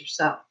bless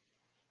yourself.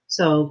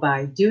 So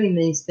by doing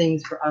these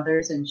things for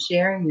others and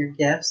sharing your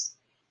gifts,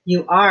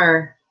 you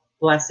are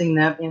blessing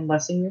them and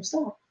blessing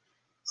yourself.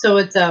 So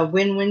it's a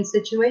win-win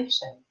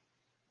situation,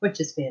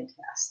 which is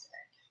fantastic.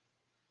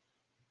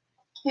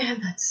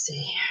 And let's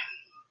see.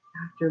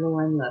 Dr.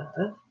 Lauren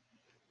Love.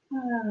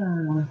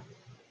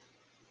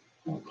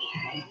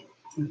 Okay.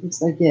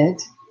 Looks like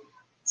it.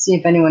 See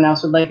if anyone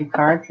else would like a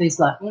card. Please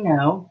let me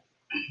know.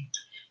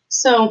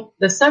 So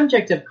the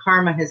subject of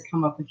karma has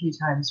come up a few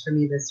times for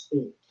me this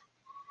week.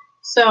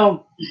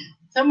 So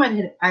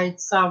I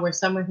saw where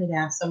someone had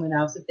asked someone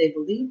else if they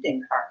believed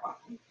in karma.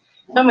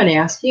 Someone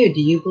asked you,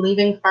 do you believe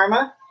in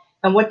karma?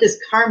 And what does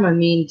karma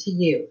mean to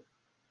you?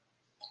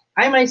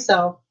 I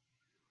myself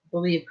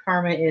believe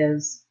karma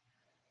is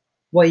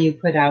what you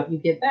put out, you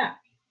get back.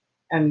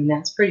 I mean,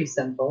 that's pretty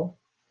simple.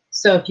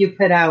 So if you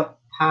put out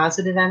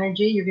positive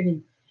energy,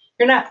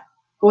 you're not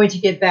going to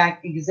get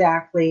back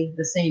exactly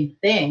the same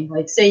thing.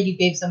 Like say you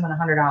gave someone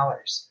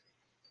 $100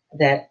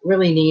 that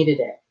really needed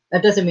it.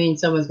 That doesn't mean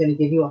someone's going to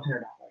give you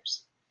 $100.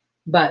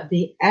 But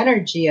the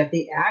energy of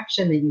the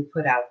action that you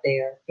put out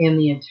there and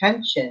the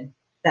intention,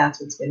 that's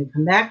what's going to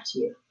come back to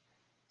you.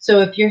 So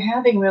if you're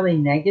having really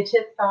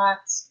negative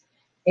thoughts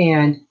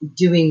and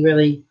doing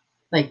really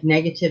like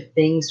negative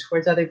things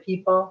towards other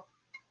people,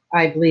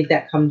 I believe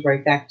that comes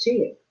right back to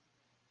you.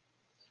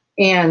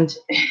 And,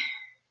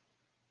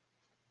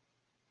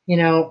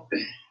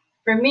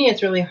 for me,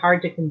 it's really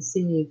hard to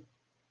conceive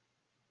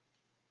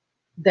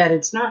that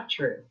it's not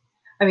true.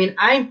 I mean,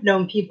 I've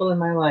known people in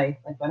my life,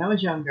 like when I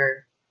was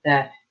younger,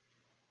 that,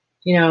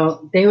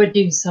 they would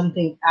do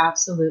something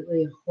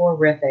absolutely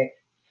horrific.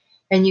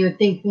 And you would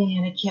think,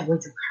 man, I can't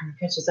wait till karma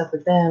catches up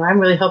with them. I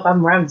really hope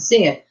I'm around to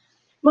see it.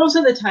 Most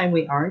of the time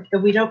we aren't,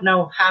 and we don't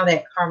know how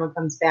that karma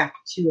comes back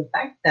to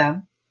affect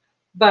them,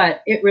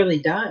 but it really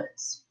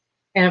does.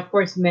 And of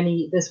course,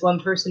 this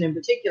one person in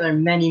particular,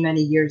 many,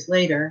 many years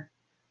later,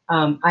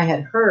 I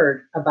had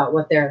heard about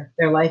what their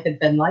life had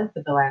been like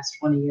for the last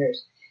 20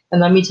 years. And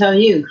let me tell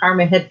you,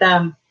 karma hit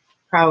them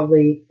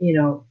probably,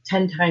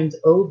 10 times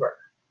over.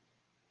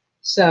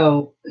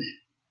 So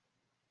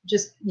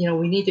just,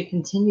 we need to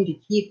continue to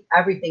keep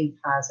everything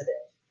positive,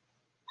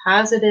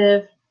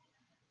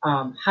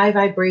 high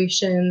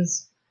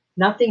vibrations,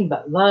 nothing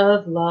but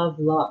love, love,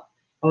 love.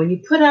 And when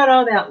you put out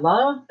all that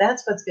love,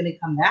 that's what's going to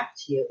come back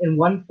to you in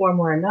one form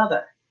or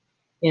another.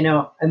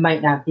 It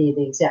might not be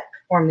the exact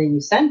form that you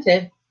sent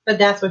it, but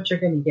that's what you're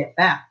going to get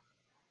back.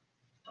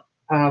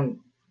 And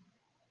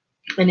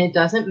it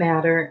doesn't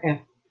matter if,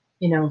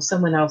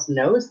 someone else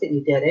knows that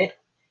you did it.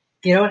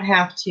 You don't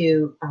have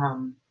to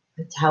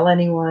tell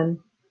anyone.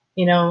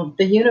 The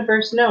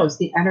universe knows,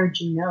 the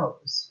energy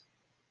knows.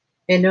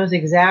 It knows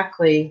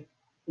exactly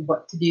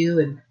what to do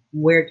and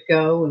where to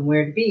go and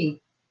where to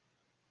be.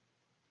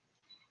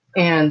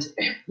 And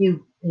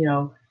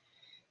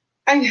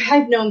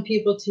I've known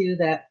people too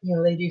that,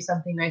 they do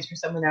something nice for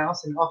someone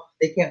else and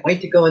they can't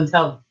wait to go and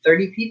tell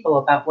 30 people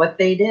about what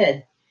they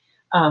did.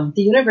 The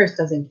universe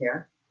doesn't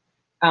care.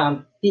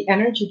 The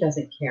energy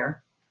doesn't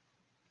care.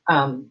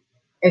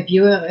 If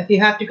you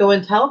have to go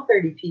and tell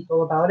 30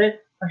 people about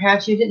it,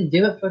 perhaps you didn't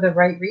do it for the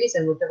right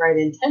reason with the right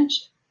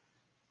intention.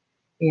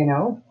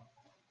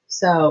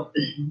 So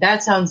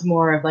that sounds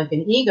more of like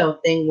an ego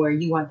thing where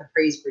you want the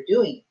praise for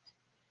doing it.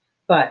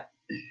 But,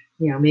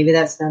 maybe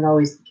that's not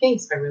always the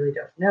case. I really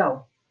don't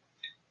know.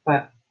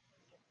 But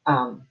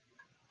I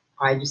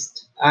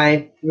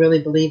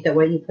really believe that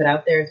what you put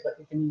out there is what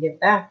you're going to get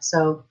back.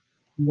 So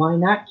why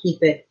not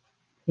keep it,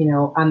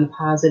 on the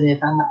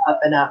positive, on the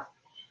up and up?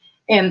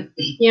 And,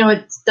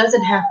 it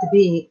doesn't have to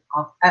be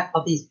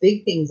all these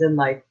big things in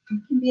life.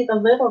 It can be the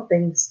little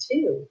things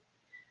too.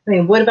 I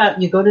mean, what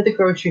about you go to the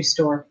grocery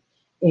store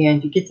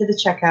and you get to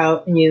the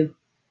checkout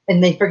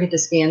and they forget to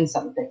scan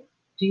something?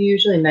 Do you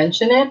usually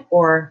mention it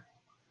or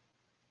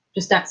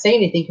just not say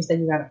anything because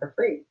then you got it for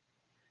free?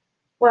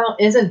 Well,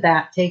 isn't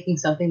that taking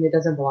something that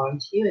doesn't belong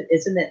to you?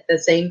 Isn't it the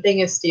same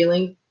thing as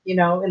stealing, in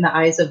the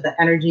eyes of the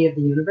energy of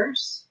the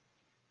universe?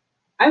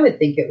 I would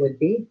think it would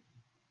be.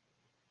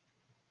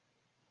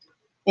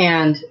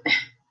 And,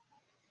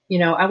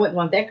 I wouldn't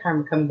want that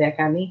karma coming back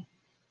on me,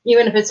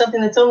 even if it's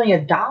something that's only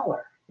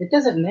 $1. It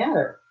doesn't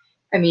matter.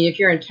 I mean, if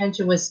your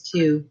intention was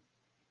to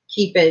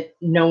keep it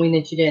knowing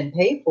that you didn't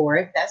pay for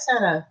it, that's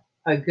not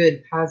a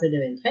good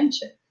positive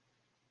intention,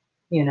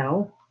 you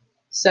know?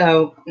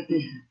 So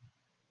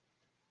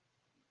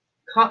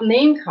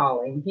name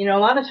calling, you know, a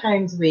lot of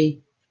times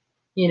we,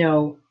 you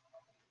know,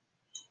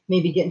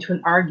 maybe get into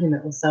an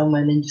argument with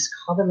someone and just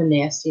call them a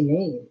nasty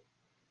name.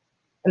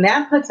 And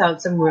that puts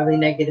out some really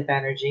negative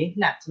energy,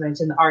 not to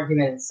mention the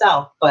argument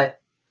itself, but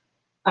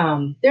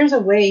there's a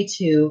way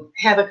to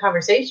have a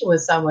conversation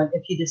with someone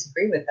if you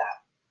disagree with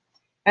that.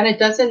 And it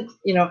doesn't,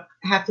 you know,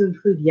 have to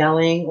include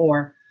yelling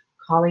or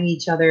calling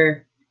each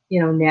other,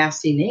 you know,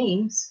 nasty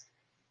names.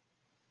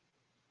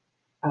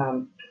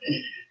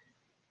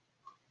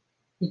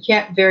 You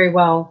can't very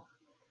well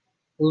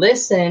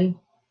listen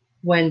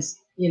when,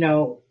 you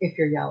know, if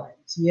you're yelling.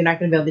 So you're not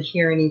going to be able to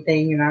hear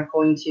anything. You're not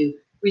going to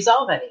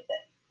resolve anything.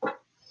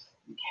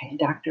 Okay,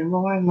 Dr.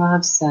 Lauren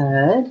Love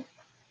said,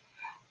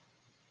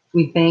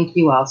 we thank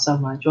you all so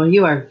much. Well,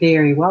 you are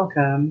very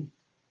welcome.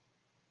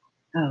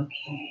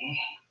 Okay.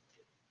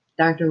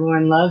 Dr.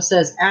 Lauren Love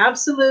says,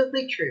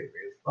 absolutely true,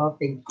 Ruth. Well,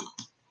 thank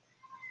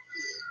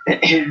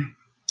you.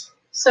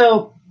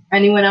 So,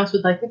 anyone else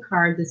would like a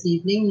card this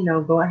evening, you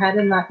know, go ahead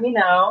and let me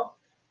know.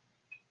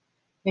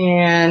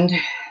 And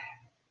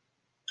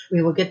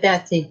we will get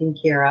that taken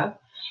care of.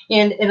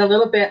 And in a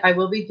little bit, I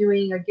will be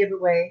doing a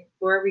giveaway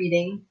for a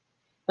reading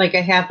like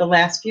I have the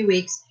last few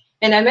weeks.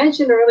 And I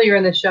mentioned earlier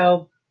in the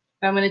show,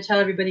 I'm going to tell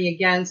everybody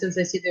again, since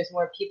I see there's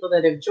more people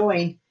that have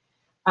joined,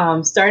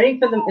 starting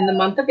in the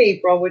month of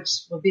April, which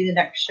will be the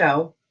next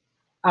show,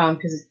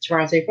 because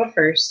tomorrow's April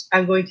 1st,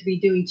 I'm going to be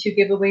doing 2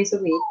 giveaways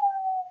a week.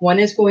 One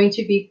is going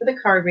to be for the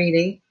card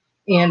reading,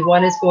 and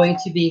one is going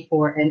to be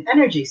for an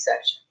energy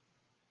session.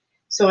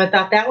 So I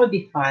thought that would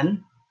be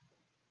fun.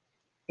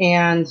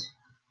 And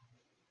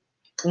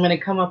I'm going to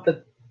come up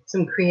with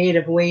some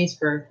creative ways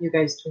for you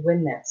guys to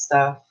win that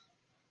stuff.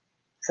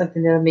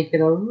 Something that'll make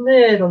it a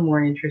little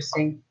more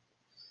interesting.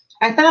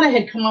 I thought I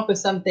had come up with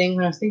something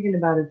when I was thinking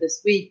about it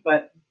this week,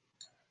 but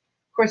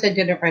of course I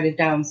didn't write it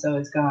down, so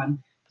it's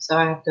gone. So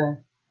I have to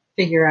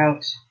figure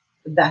out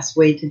the best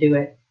way to do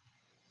it.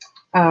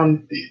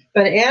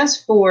 But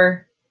as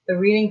for the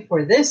reading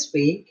for this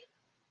week,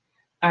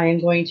 I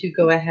am going to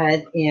go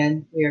ahead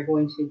and we are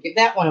going to give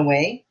that one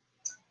away.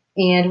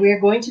 And we are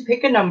going to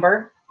pick a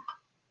number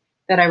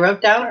that I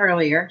wrote down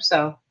earlier.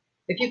 So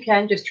if you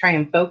can, just try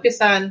and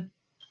focus on,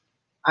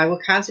 I will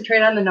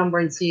concentrate on the number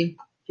and see if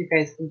you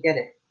guys can get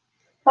it.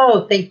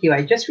 Oh, thank you.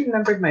 I just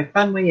remembered my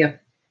fun way of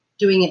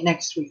doing it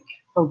next week.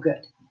 Oh,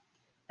 good.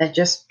 That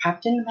just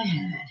popped into my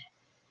head.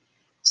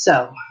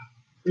 So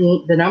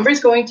the number is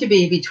going to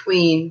be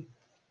between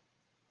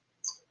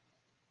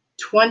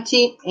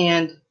 20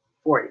 and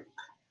 40.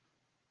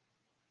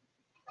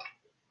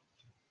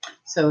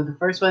 So the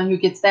first one who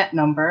gets that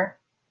number,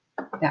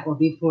 that will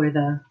be for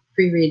the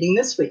free reading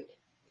this week.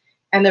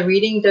 And the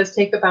reading does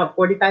take about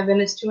 45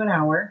 minutes to an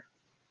hour.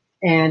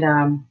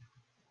 And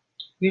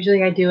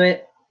usually I do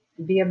it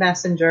via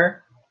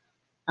Messenger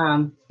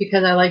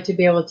because I like to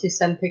be able to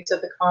send pics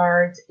of the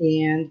cards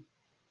and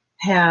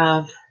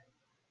have,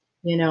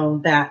 you know,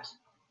 that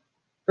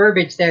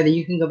verbiage there that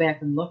you can go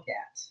back and look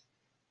at.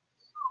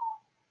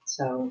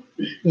 So,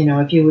 you know,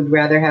 if you would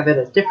rather have it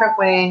a different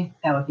way,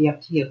 that would be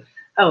up to you.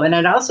 Oh, and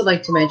I'd also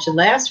like to mention,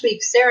 last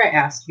week, Sarah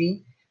asked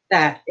me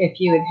that if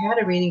you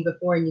had a reading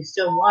before and you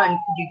still won,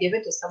 could you give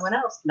it to someone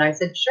else? And I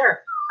said,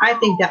 sure. I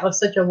think that was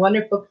such a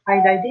wonderful,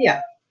 kind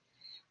idea.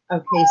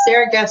 Okay,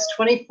 Sarah guessed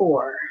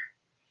 24.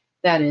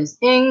 That is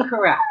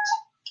incorrect.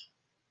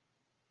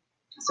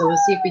 So we'll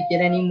see if we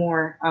get any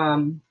more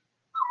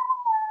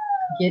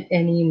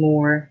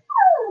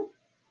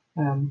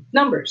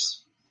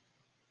numbers.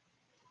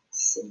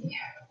 Let's see.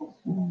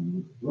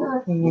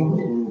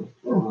 And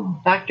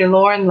Dr.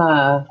 Lauren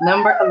Love,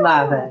 number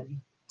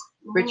 11.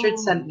 Richard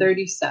sent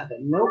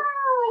 37. Nope.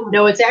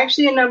 No, it's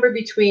actually a number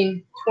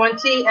between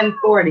 20 and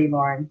 40,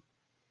 Lauren.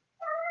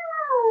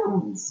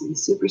 Let's see.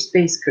 Super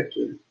Space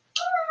Cookie.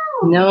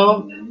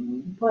 No.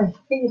 Boy,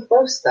 getting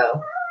close,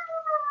 though.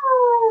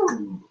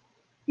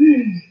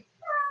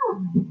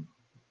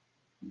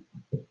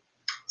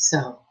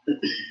 So.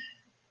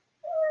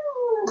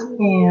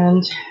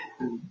 And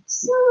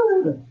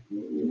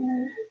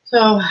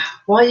so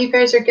while you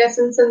guys are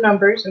guessing some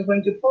numbers, I'm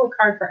going to pull a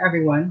card for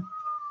everyone.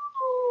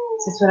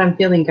 This is what I'm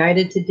feeling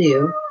guided to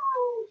do.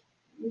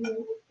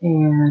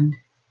 And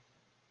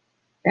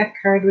that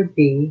card would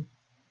be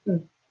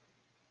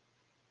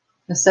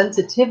a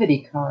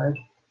sensitivity card.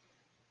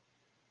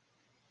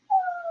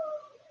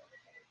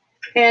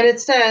 And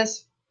it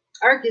says,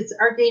 it's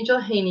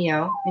Archangel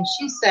Haniel, and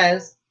she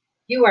says,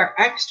 you are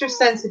extra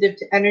sensitive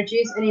to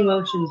energies and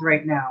emotions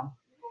right now.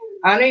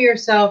 Honor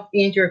yourself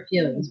and your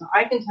feelings. Well,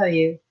 I can tell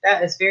you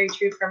that is very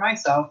true for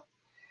myself.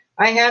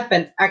 I have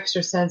been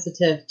extra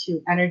sensitive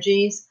to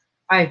energies.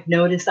 I've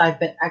noticed I've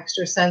been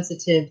extra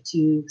sensitive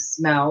to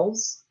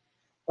smells,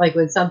 like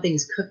when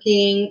something's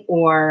cooking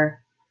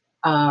or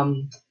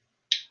turn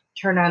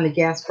on the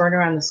gas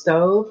burner on the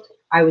stove.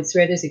 I would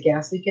swear there's a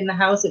gas leak in the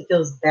house. It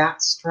feels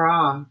that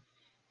strong.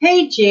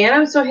 Hey, Jan,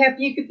 I'm so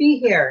happy you could be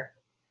here.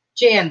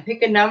 Jan,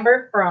 pick a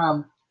number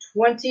from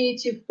 20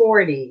 to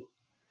 40.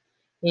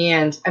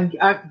 And I'm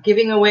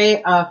giving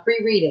away a free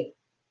reading.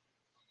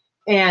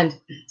 And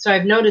so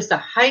I've noticed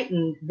a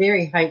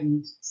very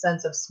heightened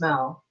sense of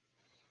smell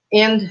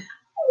and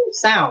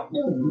sound.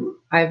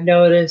 I've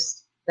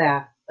noticed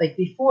that, like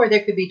before,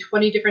 there could be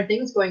 20 different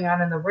things going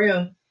on in the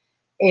room,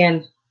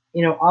 and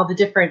all the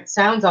different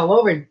sounds all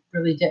over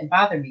really didn't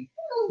bother me.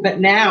 But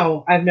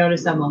now I've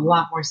noticed I'm a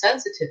lot more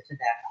sensitive to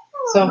that.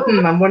 So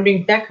I'm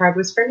wondering if that card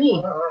was for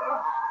me.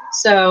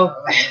 So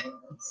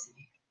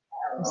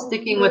I'm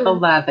sticking with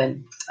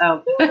 11.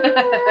 Oh.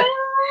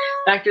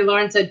 Dr.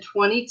 Lauren said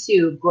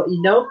 22. Well,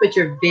 nope, but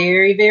you're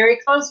very, very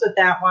close with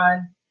that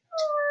one.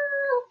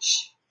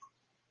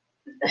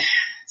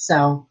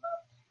 So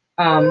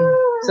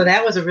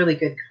that was a really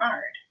good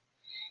card.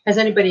 Has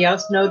anybody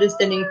else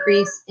noticed an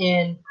increase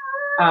in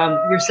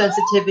your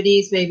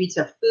sensitivities, maybe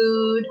to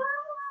food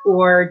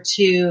or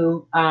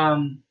to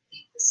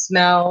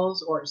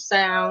smells or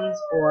sounds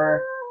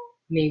or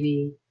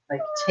maybe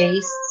like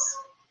tastes?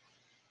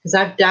 Because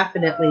I've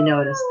definitely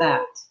noticed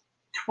that.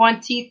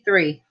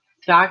 23.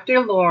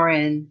 Dr.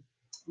 Lauren,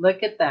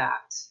 look at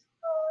that.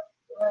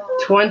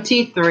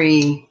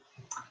 23.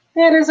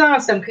 That is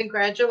awesome.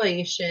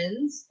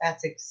 Congratulations.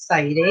 That's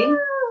exciting.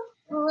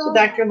 So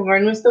Dr.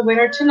 Lauren was the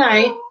winner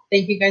tonight.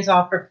 Thank you guys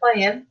all for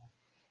playing.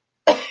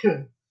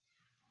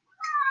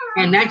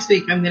 And next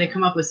week, I'm going to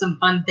come up with some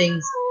fun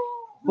things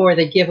for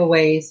the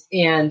giveaways,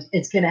 and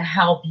it's going to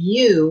help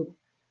you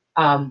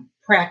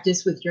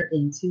practice with your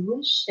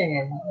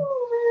intuition.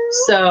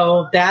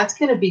 So that's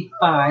going to be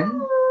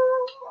fun.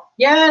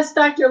 Yes,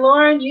 Dr.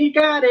 Lauren, you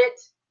got it.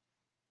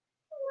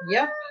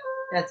 Yep,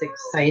 that's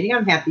exciting.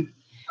 I'm happy.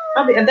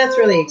 And that's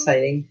really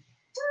exciting.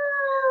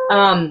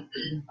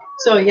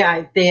 So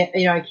yeah,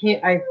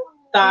 I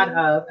thought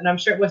of, and I'm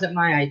sure it wasn't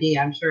my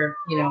idea. I'm sure,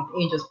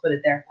 angels put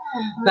it there,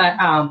 but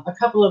a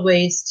couple of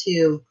ways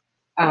to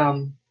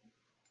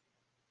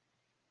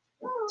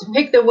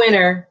pick the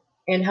winner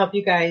and help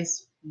you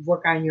guys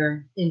work on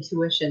your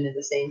intuition at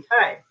the same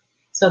time.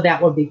 So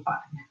that will be fun,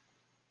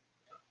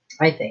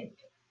 I think.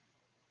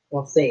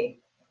 We'll see.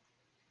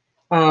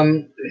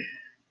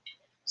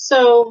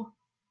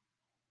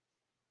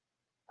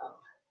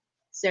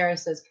 Sarah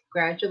says,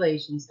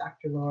 congratulations,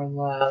 Dr. Lauren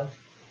Love.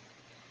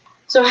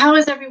 So how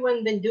has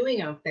everyone been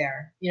doing out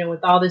there?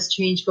 With all this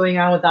change going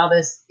on, with all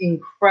this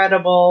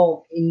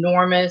incredible,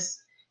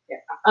 enormous,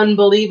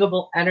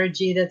 unbelievable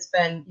energy that's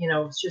been,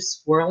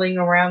 just swirling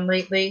around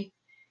lately.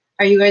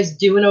 Are you guys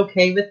doing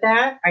okay with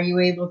that? Are you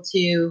able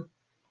to,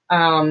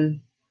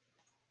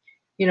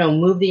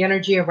 move the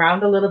energy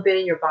around a little bit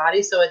in your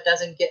body so it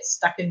doesn't get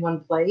stuck in one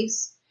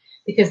place?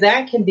 Because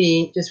that can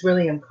be just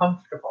really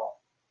uncomfortable.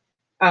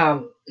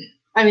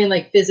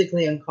 Like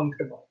physically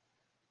uncomfortable.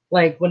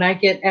 Like when I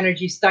get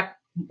energy stuck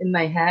in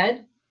my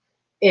head,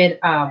 it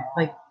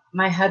like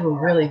my head will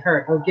really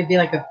hurt. It'll give me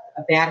like a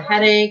bad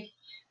headache,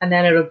 and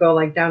then it'll go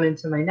like down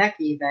into my neck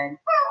even.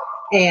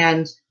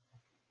 And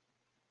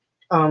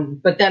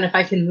but then if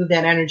I can move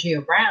that energy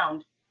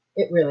around,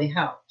 it really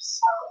helps.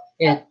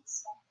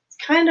 It's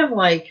kind of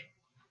like,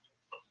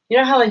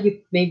 how like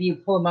you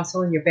pull a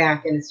muscle in your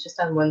back and it's just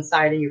on one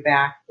side of your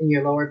back, in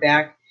your lower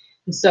back.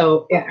 And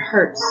so it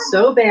hurts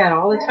so bad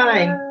all the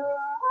time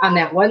on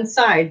that one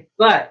side,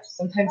 but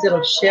sometimes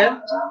it'll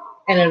shift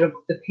and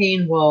the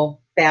pain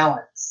will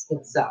balance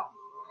itself.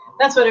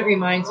 That's what it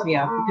reminds me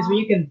of, because when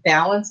you can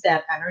balance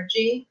that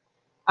energy,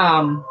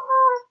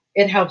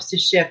 it helps to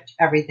shift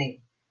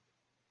everything.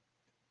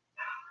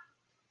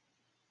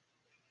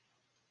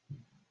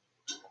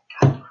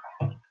 Okay.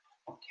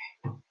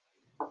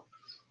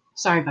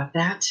 Sorry about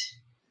that.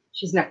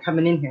 She's not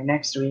coming in here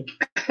next week.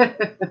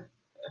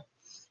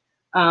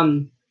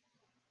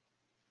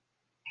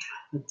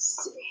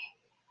 Let's see.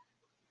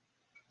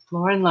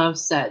 Lauren Love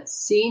said,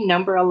 see,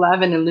 number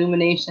 11,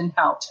 illumination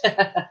helped.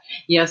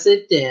 Yes,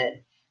 it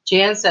did.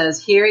 Jan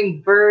says,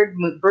 hearing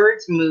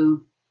birds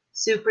move,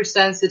 super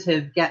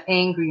sensitive, get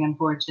angry,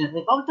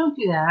 unfortunately. Oh, don't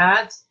do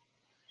that.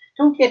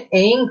 Don't get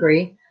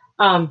angry.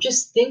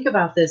 Just think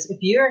about this.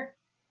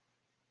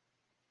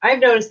 I've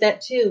noticed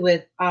that too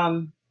with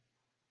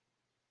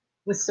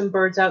some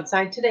birds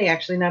outside today,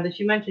 actually, now that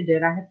you mentioned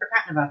it. I had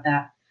forgotten about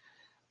that.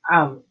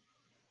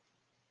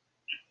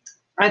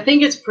 I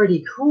think it's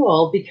pretty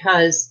cool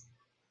because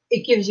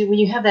it gives you, when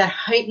you have that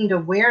heightened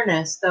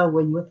awareness, though,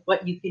 with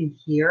what you can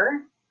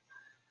hear,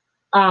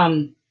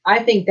 I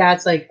think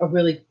that's like a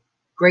really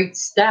great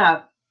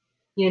step,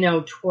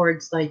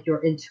 towards like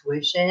your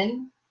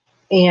intuition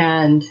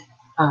and,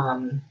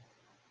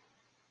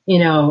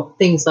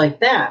 things like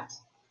that.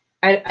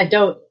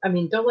 Don't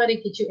let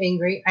it get you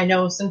angry. I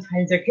know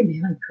sometimes there can be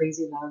like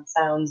crazy loud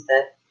sounds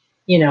that,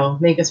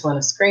 make us want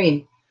to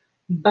scream,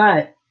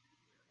 but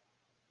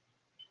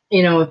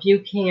if you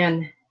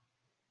can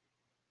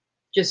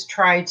just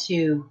try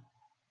to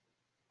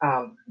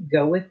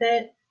go with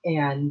it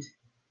and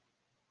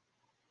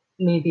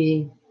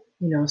maybe,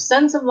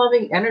 send some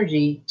loving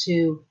energy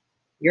to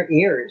your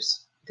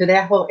ears, to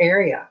that whole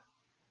area.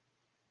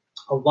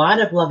 a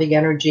lot of loving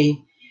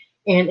energy,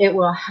 and it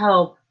will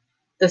help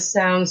the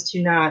sounds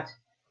to not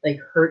like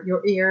hurt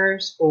your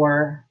ears,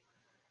 or,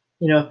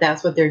 if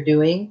that's what they're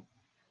doing.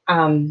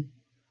 I'm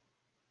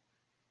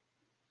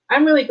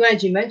really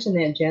glad you mentioned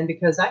that, Jen,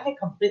 because I had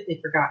completely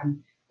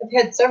forgotten. I've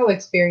had several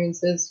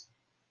experiences,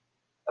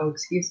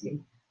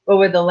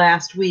 over the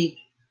last week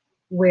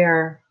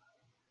where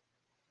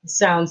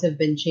sounds have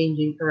been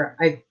changing, or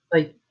I've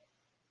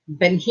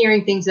been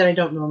hearing things that I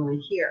don't normally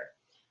hear.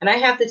 And I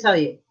have to tell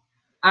you,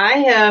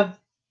 my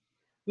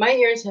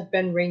ears have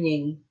been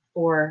ringing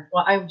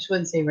I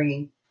wouldn't say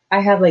ringing. I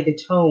have like a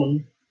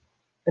tone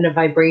and a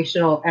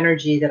vibrational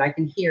energy that I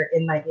can hear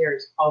in my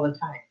ears all the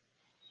time.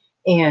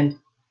 And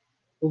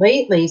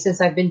lately,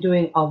 since I've been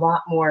doing a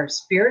lot more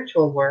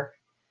spiritual work,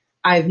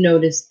 I've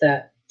noticed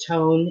that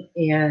tone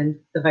and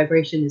the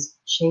vibration is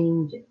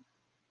changing.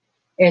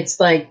 It's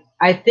like,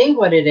 I think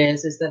what it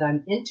is that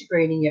I'm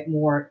integrating it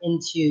more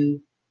into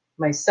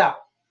myself.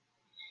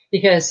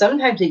 Because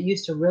sometimes it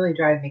used to really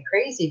drive me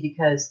crazy,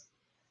 because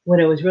when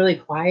it was really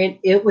quiet,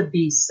 it would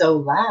be so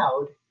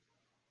loud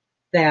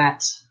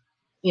that,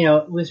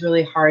 it was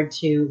really hard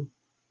to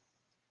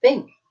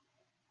think.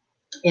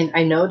 And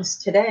I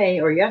noticed today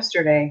or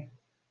yesterday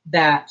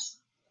that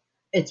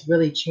it's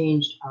really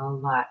changed a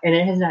lot, and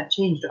it has not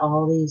changed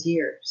all these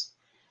years.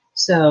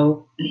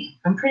 So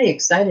I'm pretty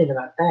excited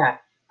about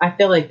that. I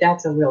feel like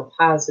that's a real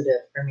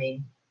positive for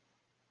me.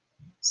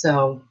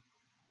 So,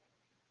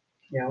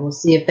 we'll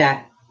see if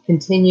that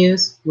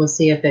continues. We'll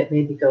see if it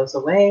maybe goes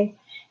away.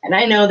 And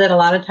I know that a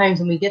lot of times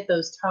when we get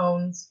those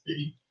tones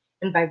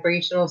and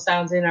vibrational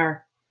sounds in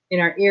our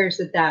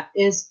ears, that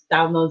is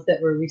downloads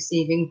that we're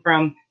receiving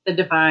from the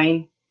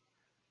divine.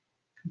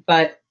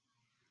 But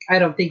I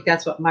don't think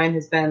that's what mine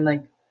has been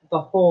like the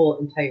whole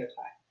entire time.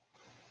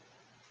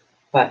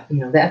 But,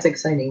 that's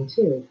exciting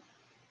too.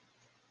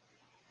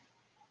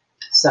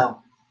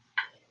 So,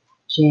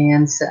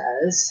 Jan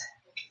says,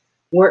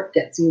 work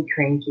gets me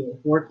cranky,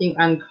 working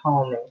on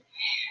calming.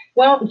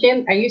 Well,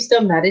 Jan, are you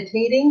still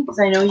meditating? Because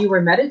I know you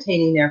were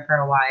meditating there for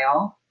a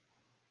while.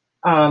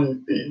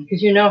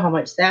 Because you know how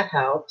much that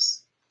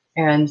helps.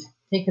 And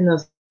taking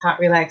those hot,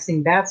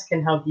 relaxing baths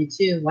can help you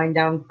too, wind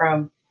down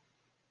from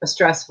a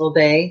stressful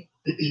day.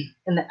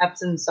 And the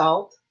Epsom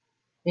salt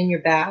in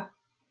your bath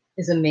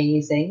is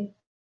amazing.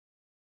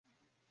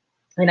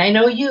 And I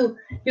know you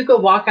go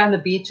walk on the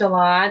beach a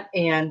lot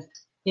and,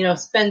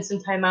 spend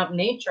some time out in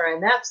nature.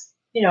 And that's,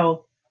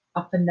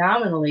 a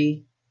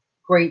phenomenally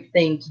great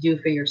thing to do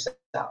for yourself,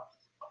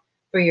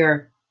 for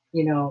your,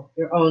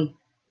 your own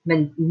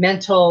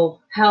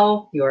mental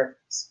health, your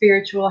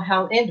spiritual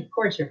health, and of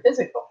course your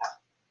physical health.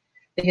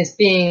 Because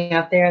being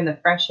out there in the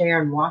fresh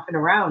air and walking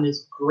around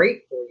is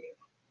great for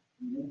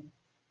you.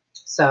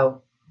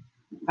 So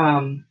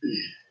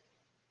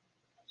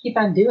keep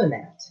on doing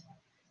that.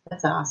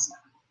 That's awesome.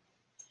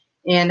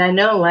 And I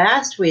know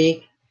last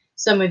week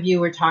some of you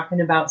were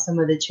talking about some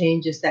of the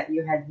changes that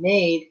you had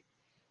made.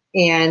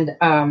 And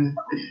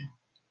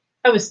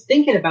I was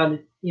thinking about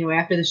it,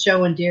 after the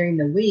show and during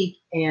the week.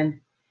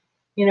 And,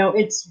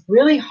 it's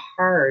really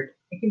hard.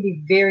 It can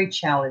be very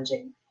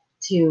challenging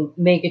to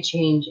make a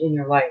change in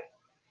your life.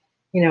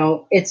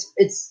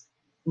 It's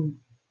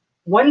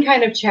one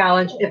kind of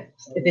challenge if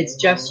it's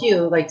just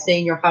you, like say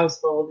in your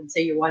household and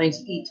say you're wanting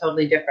to eat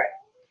totally different.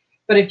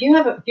 But if you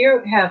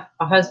have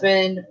a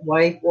husband,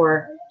 wife,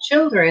 or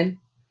children,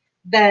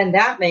 then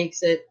that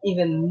makes it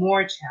even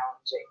more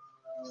challenging.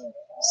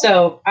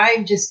 So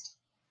I just,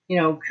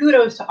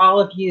 kudos to all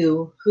of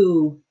you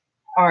who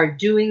are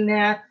doing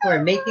that, who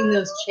are making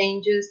those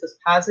changes, those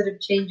positive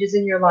changes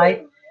in your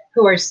life,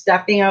 who are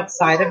stepping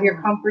outside of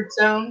your comfort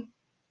zone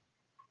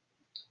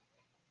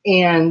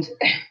and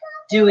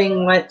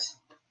doing what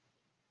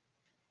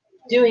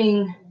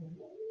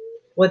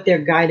they're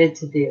guided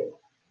to do.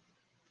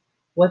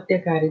 What they're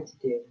guided to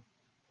do.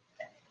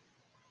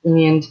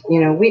 And,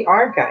 we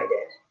are guided.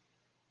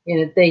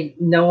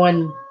 No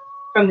one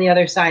from the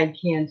other side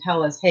can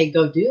tell us, hey,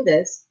 go do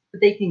this, but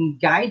they can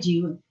guide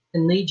you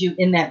and lead you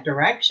in that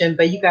direction,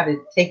 but you got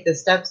to take the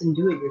steps and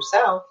do it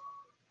yourself.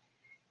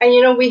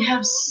 And, we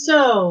have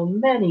so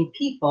many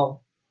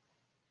people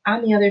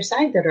on the other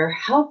side that are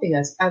helping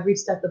us every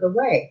step of the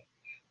way,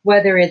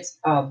 whether it's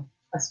a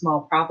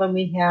small problem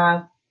we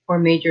have or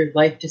major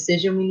life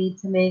decision we need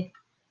to make.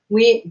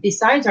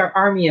 Besides our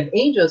army of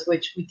angels,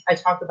 which I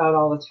talk about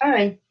all the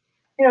time,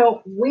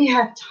 we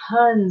have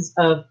tons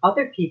of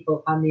other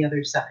people on the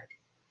other side.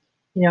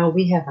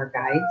 We have our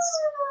guides.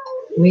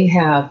 We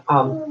have,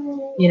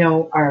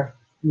 our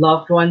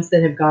loved ones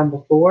that have gone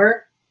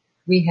before.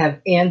 We have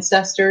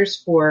ancestors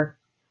for,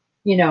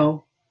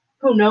 who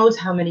knows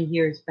how many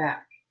years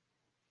back.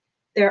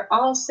 They're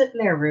all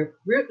sitting there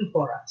rooting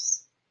for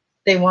us.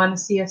 They want to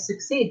see us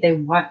succeed. They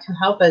want to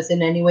help us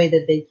in any way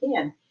that they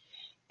can.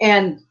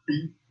 And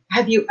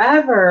have you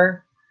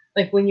ever,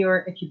 like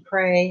if you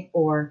pray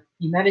or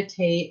you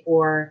meditate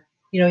or,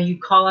 you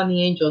call on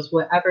the angels,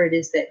 whatever it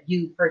is that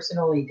you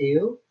personally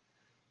do,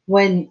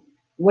 when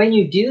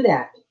you do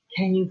that,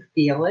 can you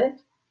feel it?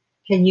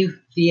 Can you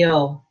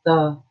feel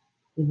the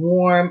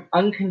warm,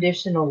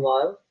 unconditional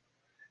love?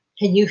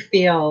 Can you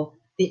feel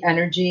the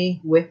energy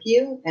with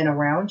you and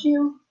around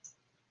you?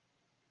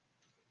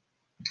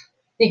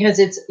 Because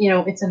it's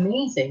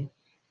amazing.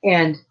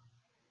 And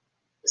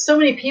so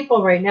many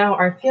people right now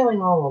are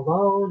feeling all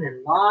alone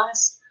and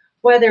lost,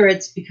 whether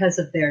it's because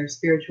of their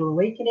spiritual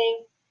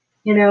awakening,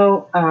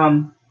 they're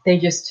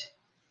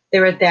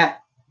at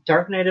that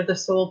dark night of the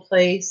soul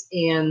place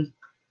and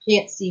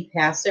can't see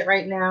past it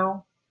right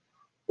now,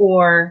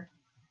 or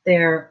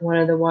they're one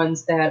of the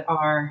ones that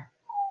are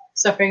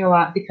suffering a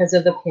lot because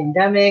of the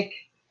pandemic,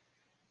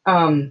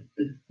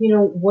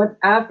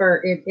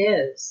 whatever it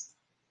is.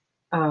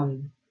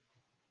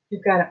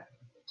 You've got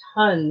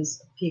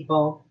tons of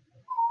people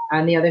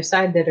on the other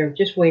side that are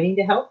just waiting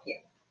to help you.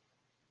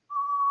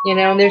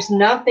 There's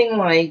nothing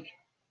like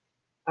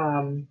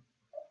a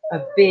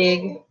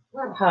big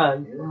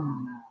hug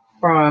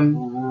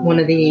from one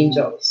of the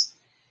angels.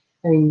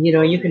 I mean,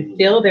 you can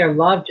feel their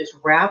love just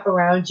wrap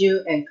around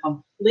you and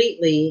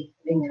completely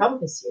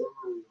encompass you.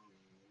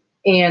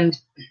 And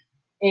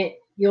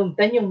you'll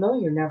know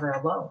you're never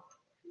alone.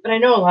 But I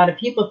know a lot of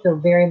people feel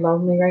very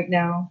lonely right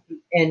now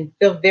and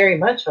feel very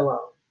much alone.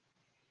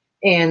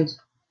 And,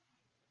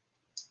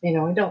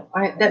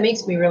 that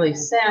makes me really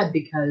sad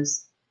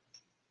because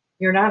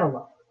you're not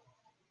alone.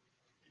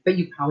 But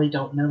you probably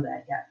don't know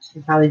that yet.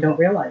 You probably don't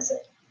realize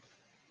it.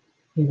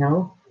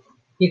 You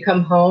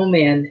come home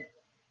and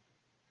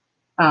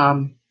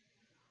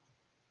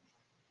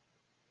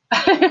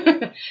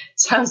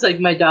sounds like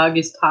my dog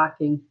is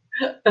talking.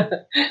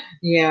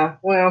 Yeah,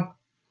 well,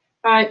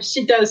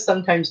 she does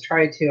sometimes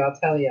try to, I'll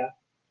tell you.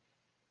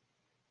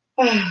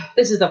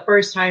 This is the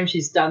first time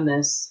she's done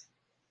this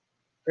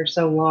for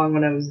so long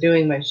when I was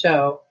doing my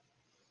show.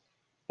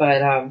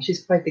 But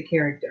she's quite the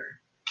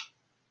character.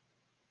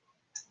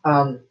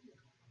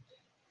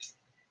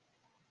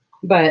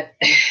 But,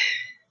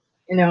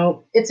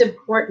 it's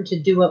important to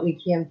do what we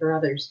can for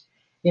others.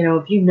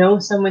 If you know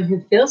someone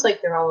who feels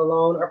like they're all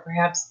alone, or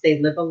perhaps they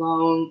live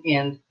alone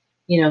and,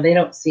 they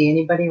don't see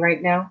anybody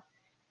right now,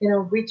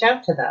 reach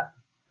out to them.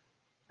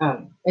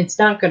 It's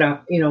not going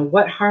to,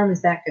 what harm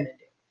is that going to do?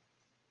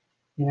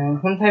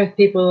 Sometimes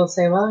people will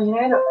say, well,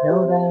 I don't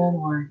know them,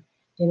 or,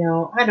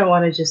 I don't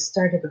want to just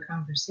start up a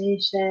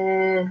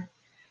conversation.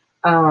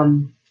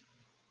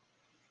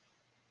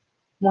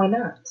 Why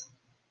not?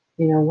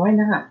 Why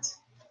not?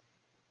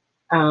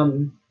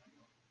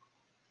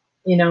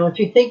 If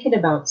you're thinking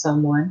about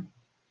someone,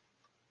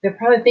 they're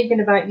probably thinking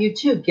about you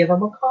too. Give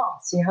them a call,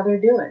 see how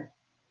they're doing.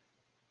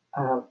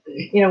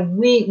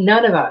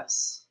 None of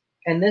us,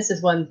 and this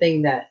is one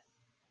thing that,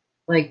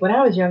 like when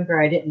I was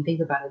younger, I didn't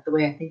think about it the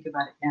way I think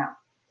about it now.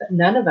 But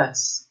none of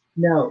us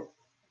know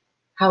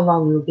how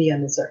long we will be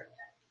on this earth.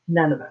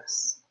 None of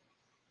us.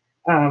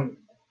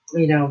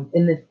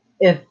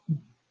 If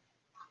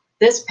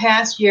this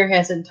past year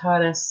hasn't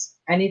taught us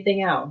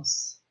anything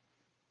else,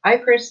 I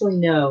personally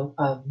know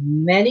of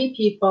many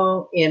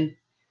people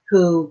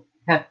who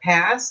have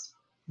passed,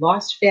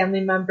 lost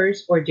family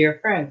members or dear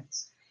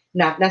friends,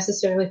 not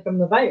necessarily from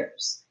the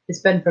virus.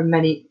 It's been from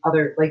many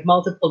other, like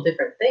multiple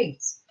different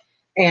things.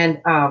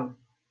 And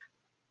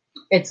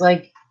it's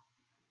like,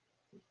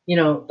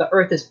 the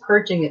earth is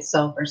purging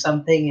itself or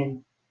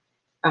something.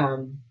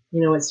 And,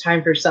 it's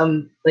time for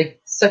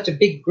such a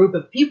big group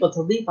of people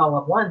to leave all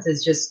at once.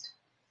 It's just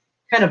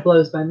kind of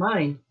blows my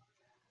mind.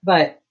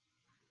 But,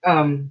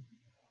 I've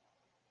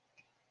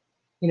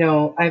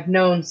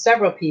known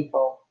several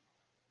people,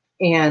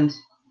 and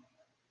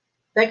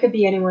that could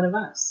be any one of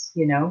us,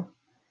 You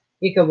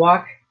could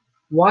walk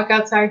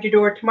outside your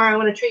door tomorrow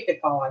and a tree could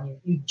fall on you.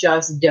 You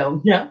just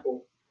don't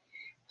know.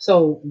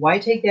 So why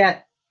take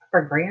that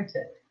for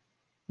granted?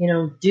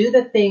 Do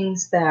the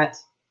things that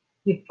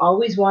you've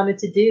always wanted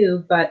to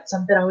do, but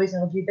something always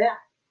held you back.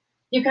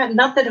 You've got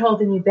nothing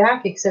holding you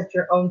back except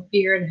your own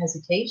fear and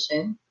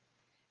hesitation.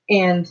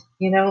 And,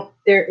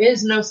 there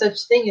is no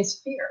such thing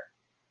as fear.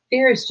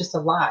 Fear is just a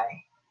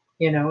lie.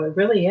 It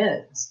really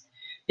is.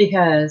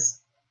 Because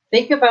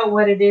think about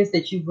what it is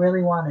that you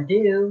really want to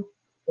do,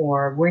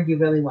 or where you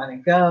really want to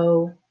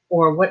go,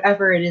 or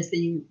whatever it is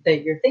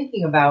that you're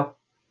thinking about.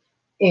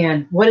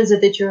 And what is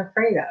it that you're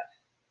afraid of?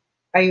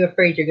 Are you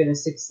afraid you're going to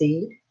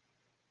succeed?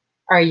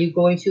 Are you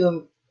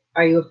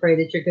afraid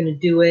that you're going to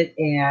do it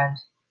and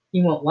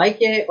you won't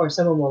like it, or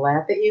someone will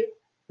laugh at you?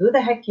 Who the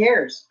heck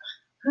cares?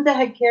 Who the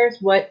heck cares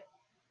what,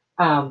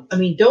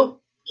 don't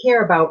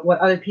care about what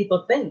other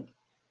people think.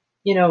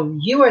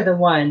 You are the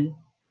one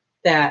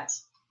that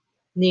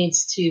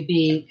needs to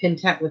be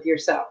content with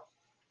yourself.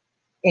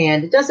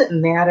 And it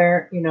doesn't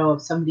matter,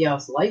 if somebody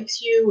else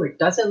likes you or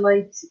doesn't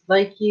like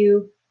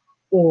you,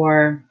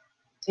 or,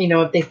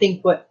 if they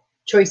think what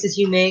choices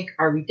you make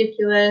are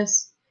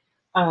ridiculous.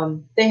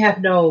 They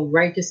have no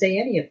right to say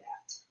any of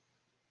that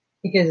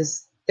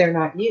because they're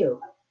not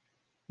you.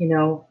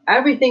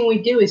 Everything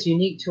we do is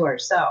unique to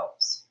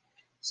ourselves.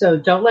 So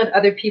don't let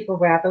other people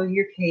rattle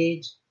your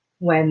cage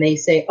when they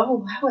say,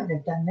 oh, I wouldn't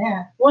have done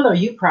that. Well, no,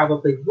 you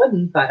probably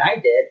wouldn't, but I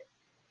did.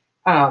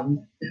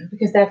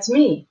 Because that's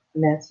me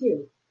and that's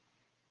you.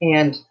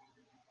 And,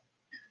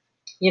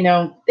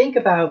 Think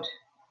about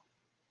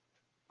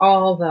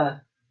all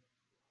the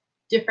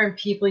different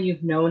people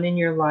you've known in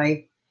your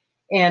life.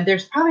 And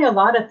there's probably a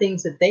lot of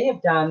things that they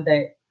have done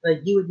that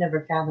like you would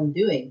never fathom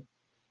doing.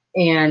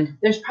 And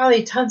there's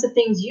probably tons of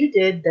things you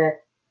did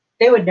that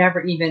they would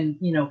never even,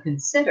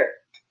 consider.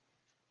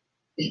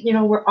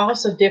 We're all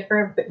so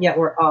different, but yet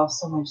we're all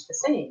so much the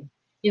same.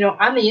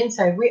 On the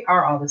inside, we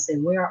are all the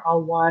same. We are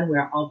all one. We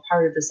are all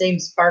part of the same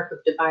spark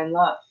of divine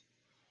love.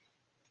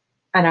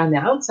 And on the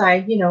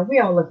outside, we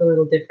all look a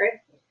little different.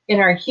 In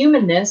our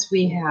humanness,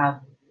 we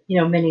have,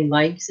 many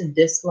likes and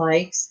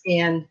dislikes.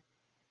 And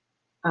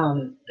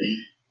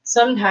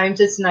sometimes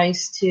it's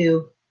nice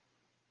to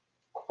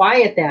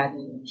quiet that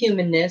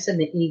humanness and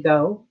the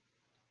ego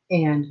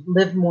and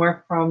live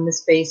more from the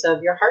space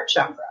of your heart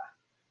chakra.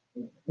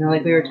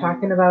 Like we were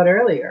talking about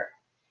earlier,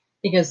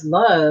 because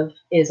love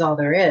is all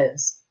there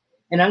is,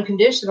 and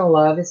unconditional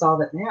love is all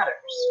that matters.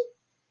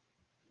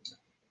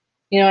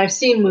 I've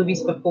seen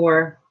movies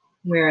before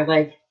where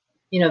the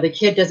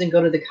kid doesn't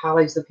go to the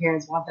college the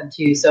parents want them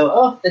to,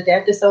 so the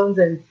dad disowns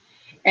him,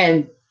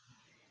 and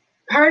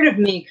part of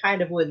me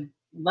kind of would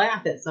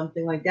laugh at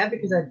something like that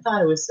because I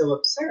thought it was so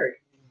absurd.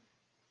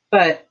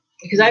 But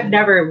because I've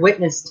never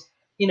witnessed,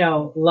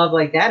 love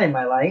like that in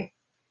my life,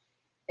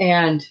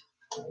 and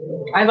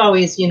I've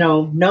always,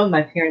 known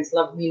my parents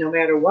loved me no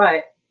matter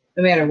what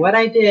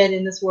I did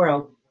in this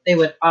world, they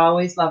would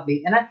always love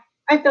me. And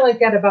I feel like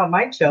that about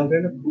my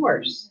children, of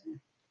course.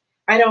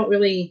 I don't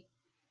really,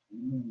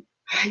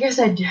 I guess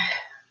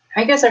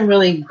I'm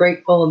really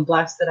grateful and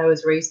blessed that I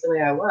was raised the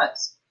way I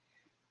was,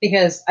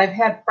 because I've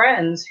had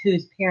friends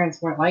whose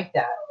parents weren't like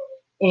that,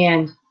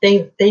 and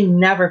they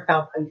never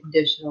felt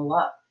unconditional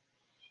love.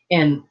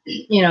 And,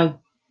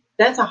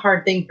 that's a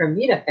hard thing for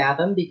me to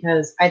fathom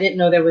because I didn't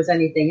know there was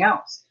anything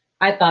else.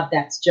 I thought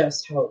that's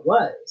just how it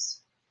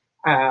was,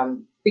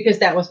 because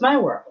that was my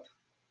world.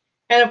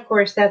 And of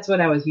course, that's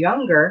when I was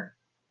younger.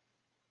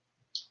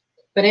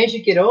 But as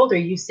you get older,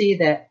 you see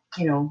that,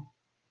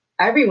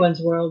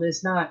 everyone's world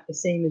is not the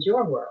same as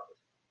your world.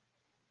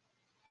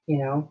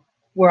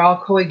 We're all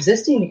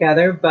coexisting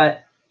together,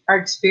 but our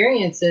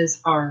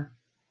experiences are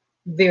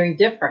very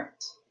different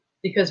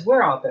because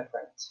we're all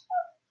different.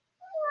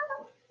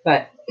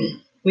 But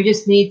we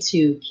just need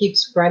to keep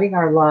spreading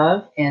our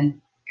love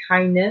and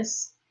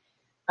kindness.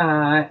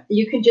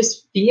 You can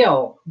just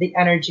feel the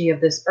energy of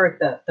this earth,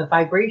 the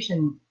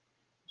vibration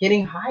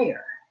getting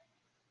higher.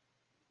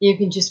 You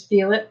can just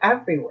feel it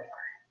everywhere.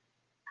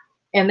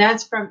 And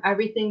that's from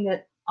everything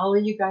that all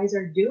of you guys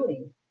are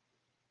doing.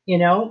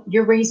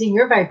 You're raising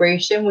your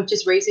vibration, which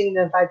is raising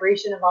the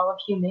vibration of all of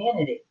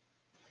humanity.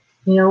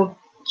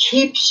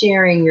 Keep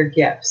sharing your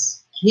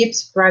gifts. Keep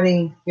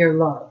spreading your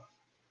love.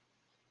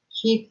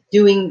 Keep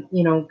doing,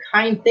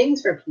 kind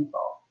things for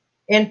people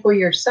and for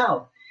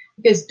yourself.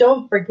 Because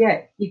don't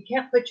forget, you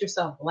can't put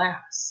yourself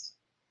last.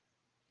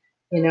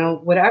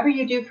 Whatever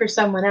you do for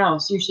someone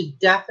else, you should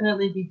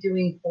definitely be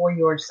doing for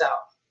yourself.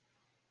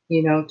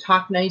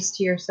 Talk nice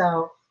to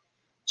yourself,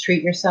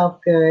 treat yourself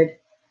good.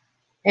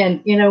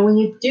 And, when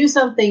you do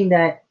something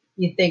that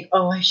you think,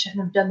 I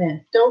shouldn't have done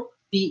that, don't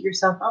beat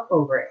yourself up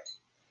over it.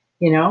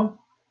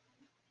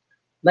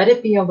 Let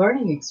it be a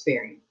learning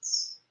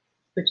experience,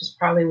 which is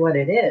probably what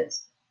it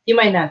is. You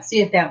might not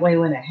see it that way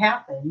when it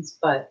happens,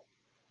 but,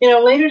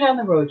 later down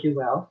the road you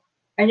will,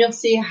 and you'll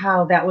see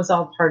how that was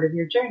all part of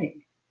your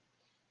journey.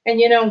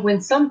 And,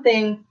 when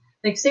something,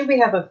 like say we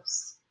have a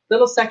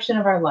little section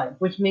of our life,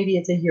 which maybe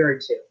it's a year or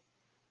two,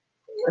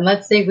 and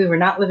let's say we were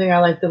not living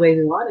our life the way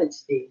we wanted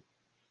to be,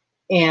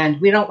 and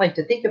we don't like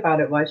to think about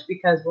it much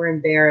because we're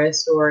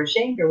embarrassed or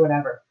ashamed or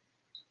whatever.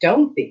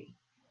 Don't be.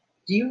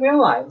 Do you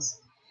realize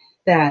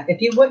that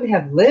if you wouldn't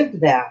have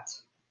lived that,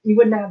 you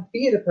would not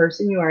be the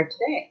person you are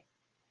today?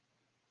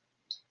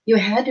 You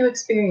had to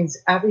experience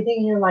everything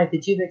in your life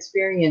that you've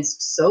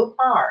experienced so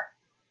far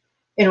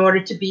in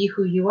order to be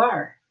who you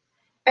are.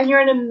 And you're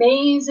an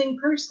amazing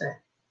person.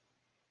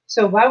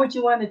 So why would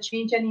you want to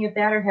change any of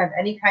that or have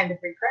any kind of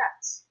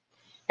regrets?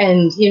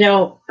 And,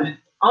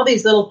 all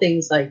these little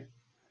things like,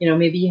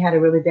 maybe you had a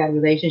really bad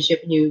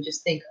relationship and you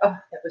just think,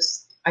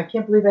 I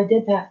can't believe I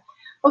did that.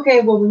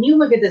 Okay, well, when you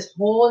look at this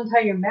whole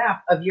entire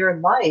map of your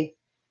life,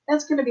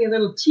 that's going to be a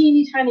little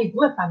teeny tiny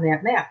blip on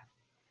that map.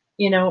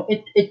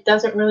 It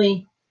doesn't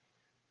really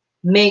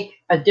make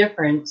a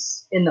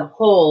difference in the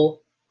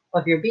whole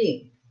of your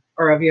being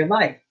or of your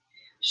life.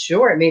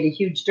 Sure, it made a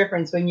huge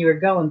difference when you were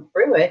going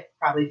through it,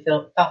 probably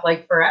felt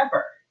like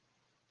forever.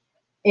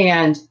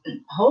 And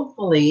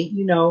hopefully,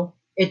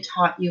 it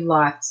taught you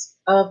lots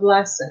of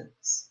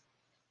lessons.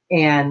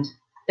 And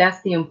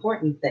that's the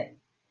important thing.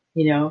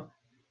 You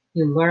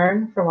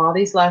learn from all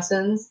these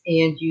lessons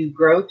and you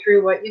grow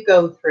through what you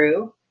go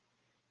through.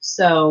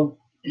 So,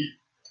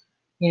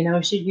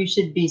 you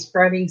should be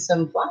spreading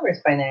some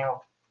flowers by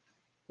now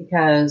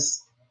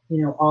because,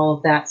 all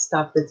of that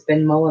stuff that's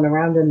been mulling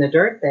around in the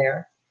dirt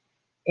there.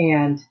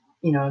 And,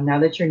 now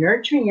that you're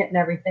nurturing it and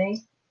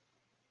everything,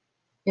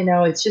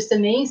 it's just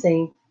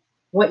amazing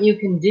what you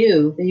can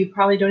do that you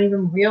probably don't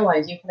even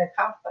realize you can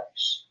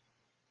accomplish.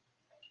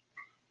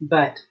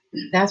 But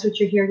that's what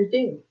you're here to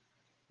do.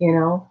 You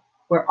know,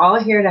 we're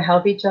all here to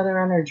help each other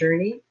on our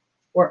journey.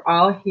 We're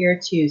all here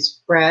to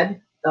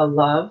spread the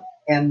love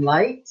and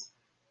light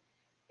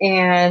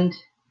and,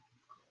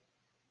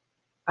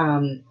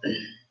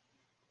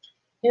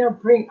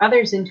 bring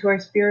others into our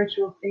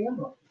spiritual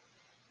family.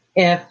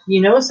 If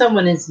you know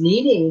someone is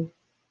needing,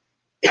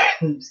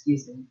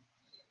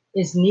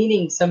 is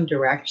needing some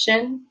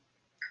direction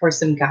or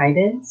some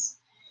guidance,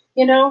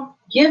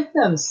 give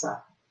them some.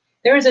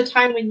 There was a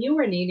time when you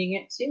were needing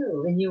it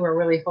too, and you were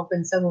really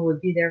hoping someone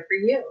would be there for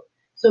you.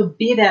 So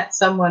be that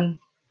someone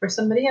for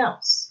somebody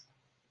else.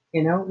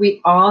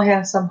 We all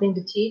have something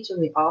to teach and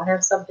we all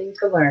have something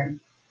to learn.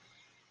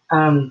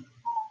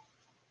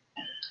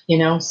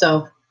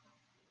 So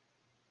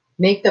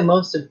make the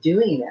most of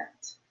doing that.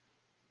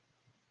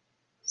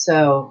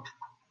 So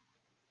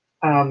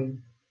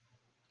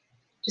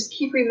just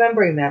keep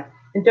remembering that.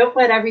 And don't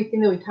let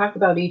everything that we talk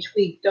about each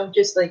week, don't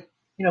just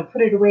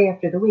put it away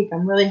after the week.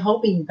 I'm really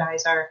hoping you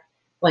guys are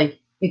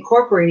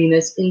incorporating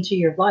this into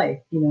your life,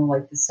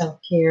 like the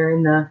self-care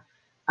and the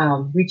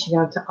reaching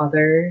out to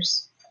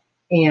others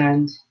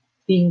and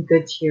being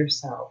good to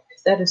yourself.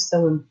 Because that is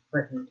so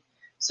important.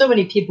 So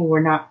many people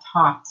were not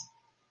taught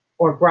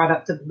or brought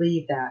up to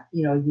believe that,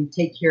 you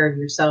take care of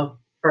yourself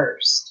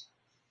first.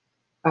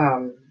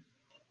 And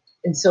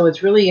so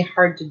it's really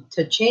hard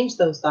to change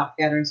those thought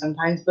patterns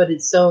sometimes, but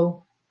it's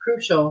so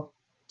crucial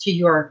to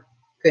your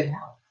good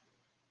health.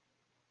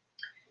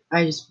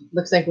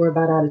 Looks like we're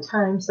about out of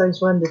time. So I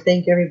just wanted to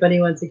thank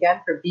everybody once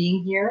again for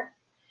being here.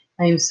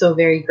 I am so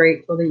very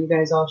grateful that you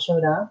guys all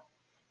showed up.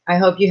 I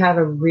hope you have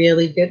a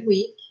really good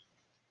week.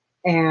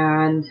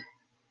 And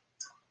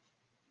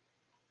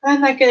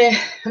I'm not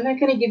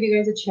gonna give you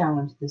guys a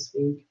challenge this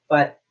week,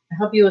 but I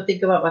hope you will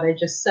think about what I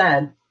just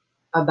said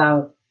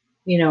about,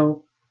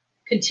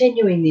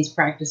 continuing these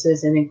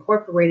practices and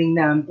incorporating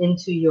them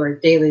into your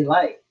daily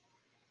life.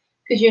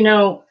 Because,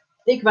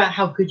 think about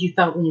how good you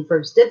felt when you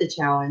first did the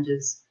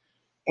challenges.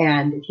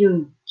 And if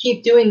you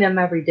keep doing them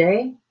every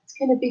day, it's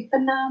going to be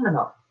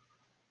phenomenal.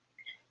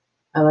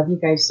 I love you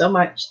guys so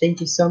much.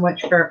 Thank you so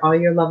much for all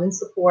your love and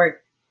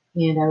support.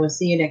 And I will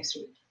see you next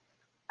week.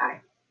 Bye.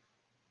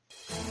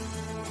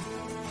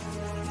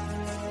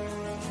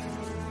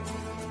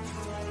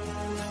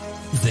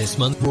 This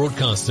month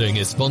broadcasting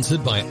is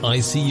sponsored by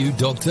ICU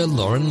Dr.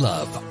 Lauren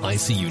Love,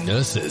 ICU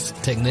nurses,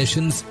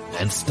 technicians,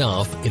 and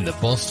staff in the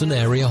Boston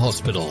area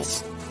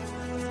hospitals.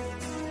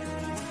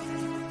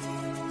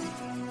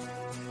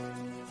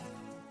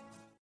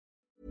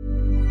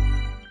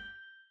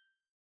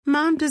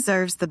 Mom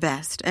deserves the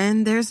best,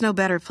 and there's no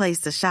better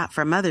place to shop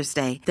for Mother's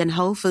Day than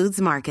Whole Foods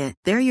Market.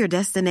 They're your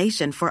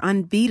destination for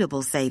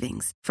unbeatable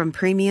savings, from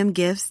premium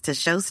gifts to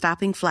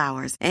show-stopping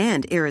flowers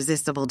and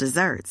irresistible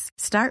desserts.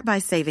 Start by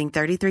saving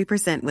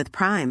 33% with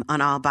Prime on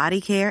all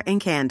body care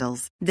and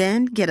candles.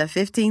 Then get a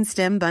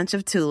 15-stem bunch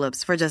of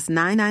tulips for just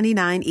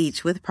 $9.99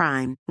 each with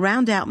Prime.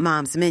 Round out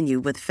Mom's menu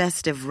with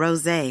festive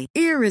rosé,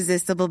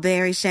 irresistible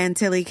berry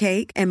chantilly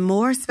cake, and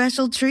more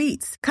special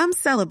treats. Come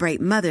celebrate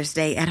Mother's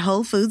Day at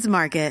Whole Foods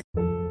Market.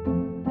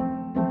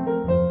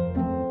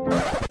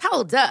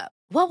 Hold up.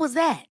 What was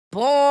that?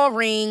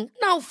 Boring.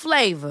 No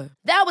flavor.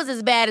 That was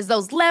as bad as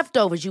those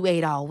leftovers you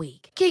ate all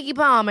week. Keke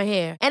Palmer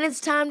here. And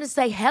it's time to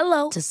say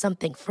hello to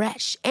something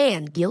fresh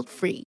and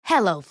guilt-free.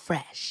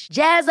 HelloFresh.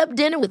 Jazz up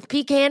dinner with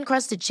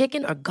pecan-crusted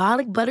chicken or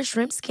garlic butter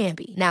shrimp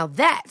scampi. Now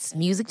that's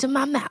music to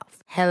my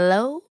mouth.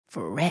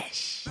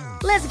 HelloFresh.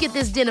 Let's get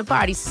this dinner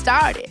party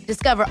started.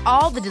 Discover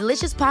all the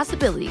delicious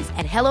possibilities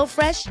at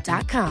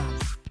HelloFresh.com.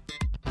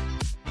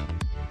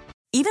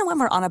 Even when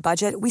we're on a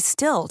budget, we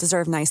still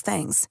deserve nice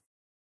things.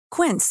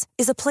 Quince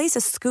is a place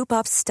to scoop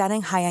up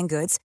stunning high-end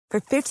goods for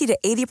 50 to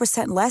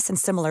 80% less than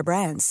similar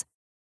brands.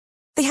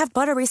 They have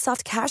buttery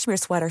soft cashmere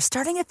sweaters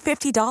starting at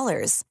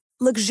 $50,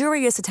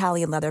 luxurious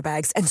Italian leather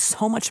bags, and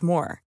so much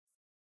more.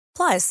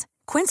 Plus,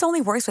 Quince only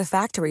works with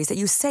factories that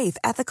use safe,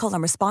 ethical,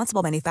 and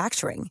responsible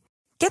manufacturing.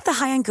 Get the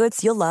high-end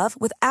goods you'll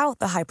love without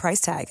the high price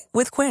tag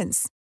with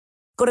Quince.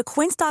 Go to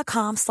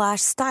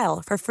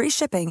quince.com/style for free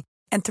shipping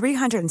and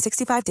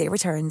 365-day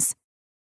returns.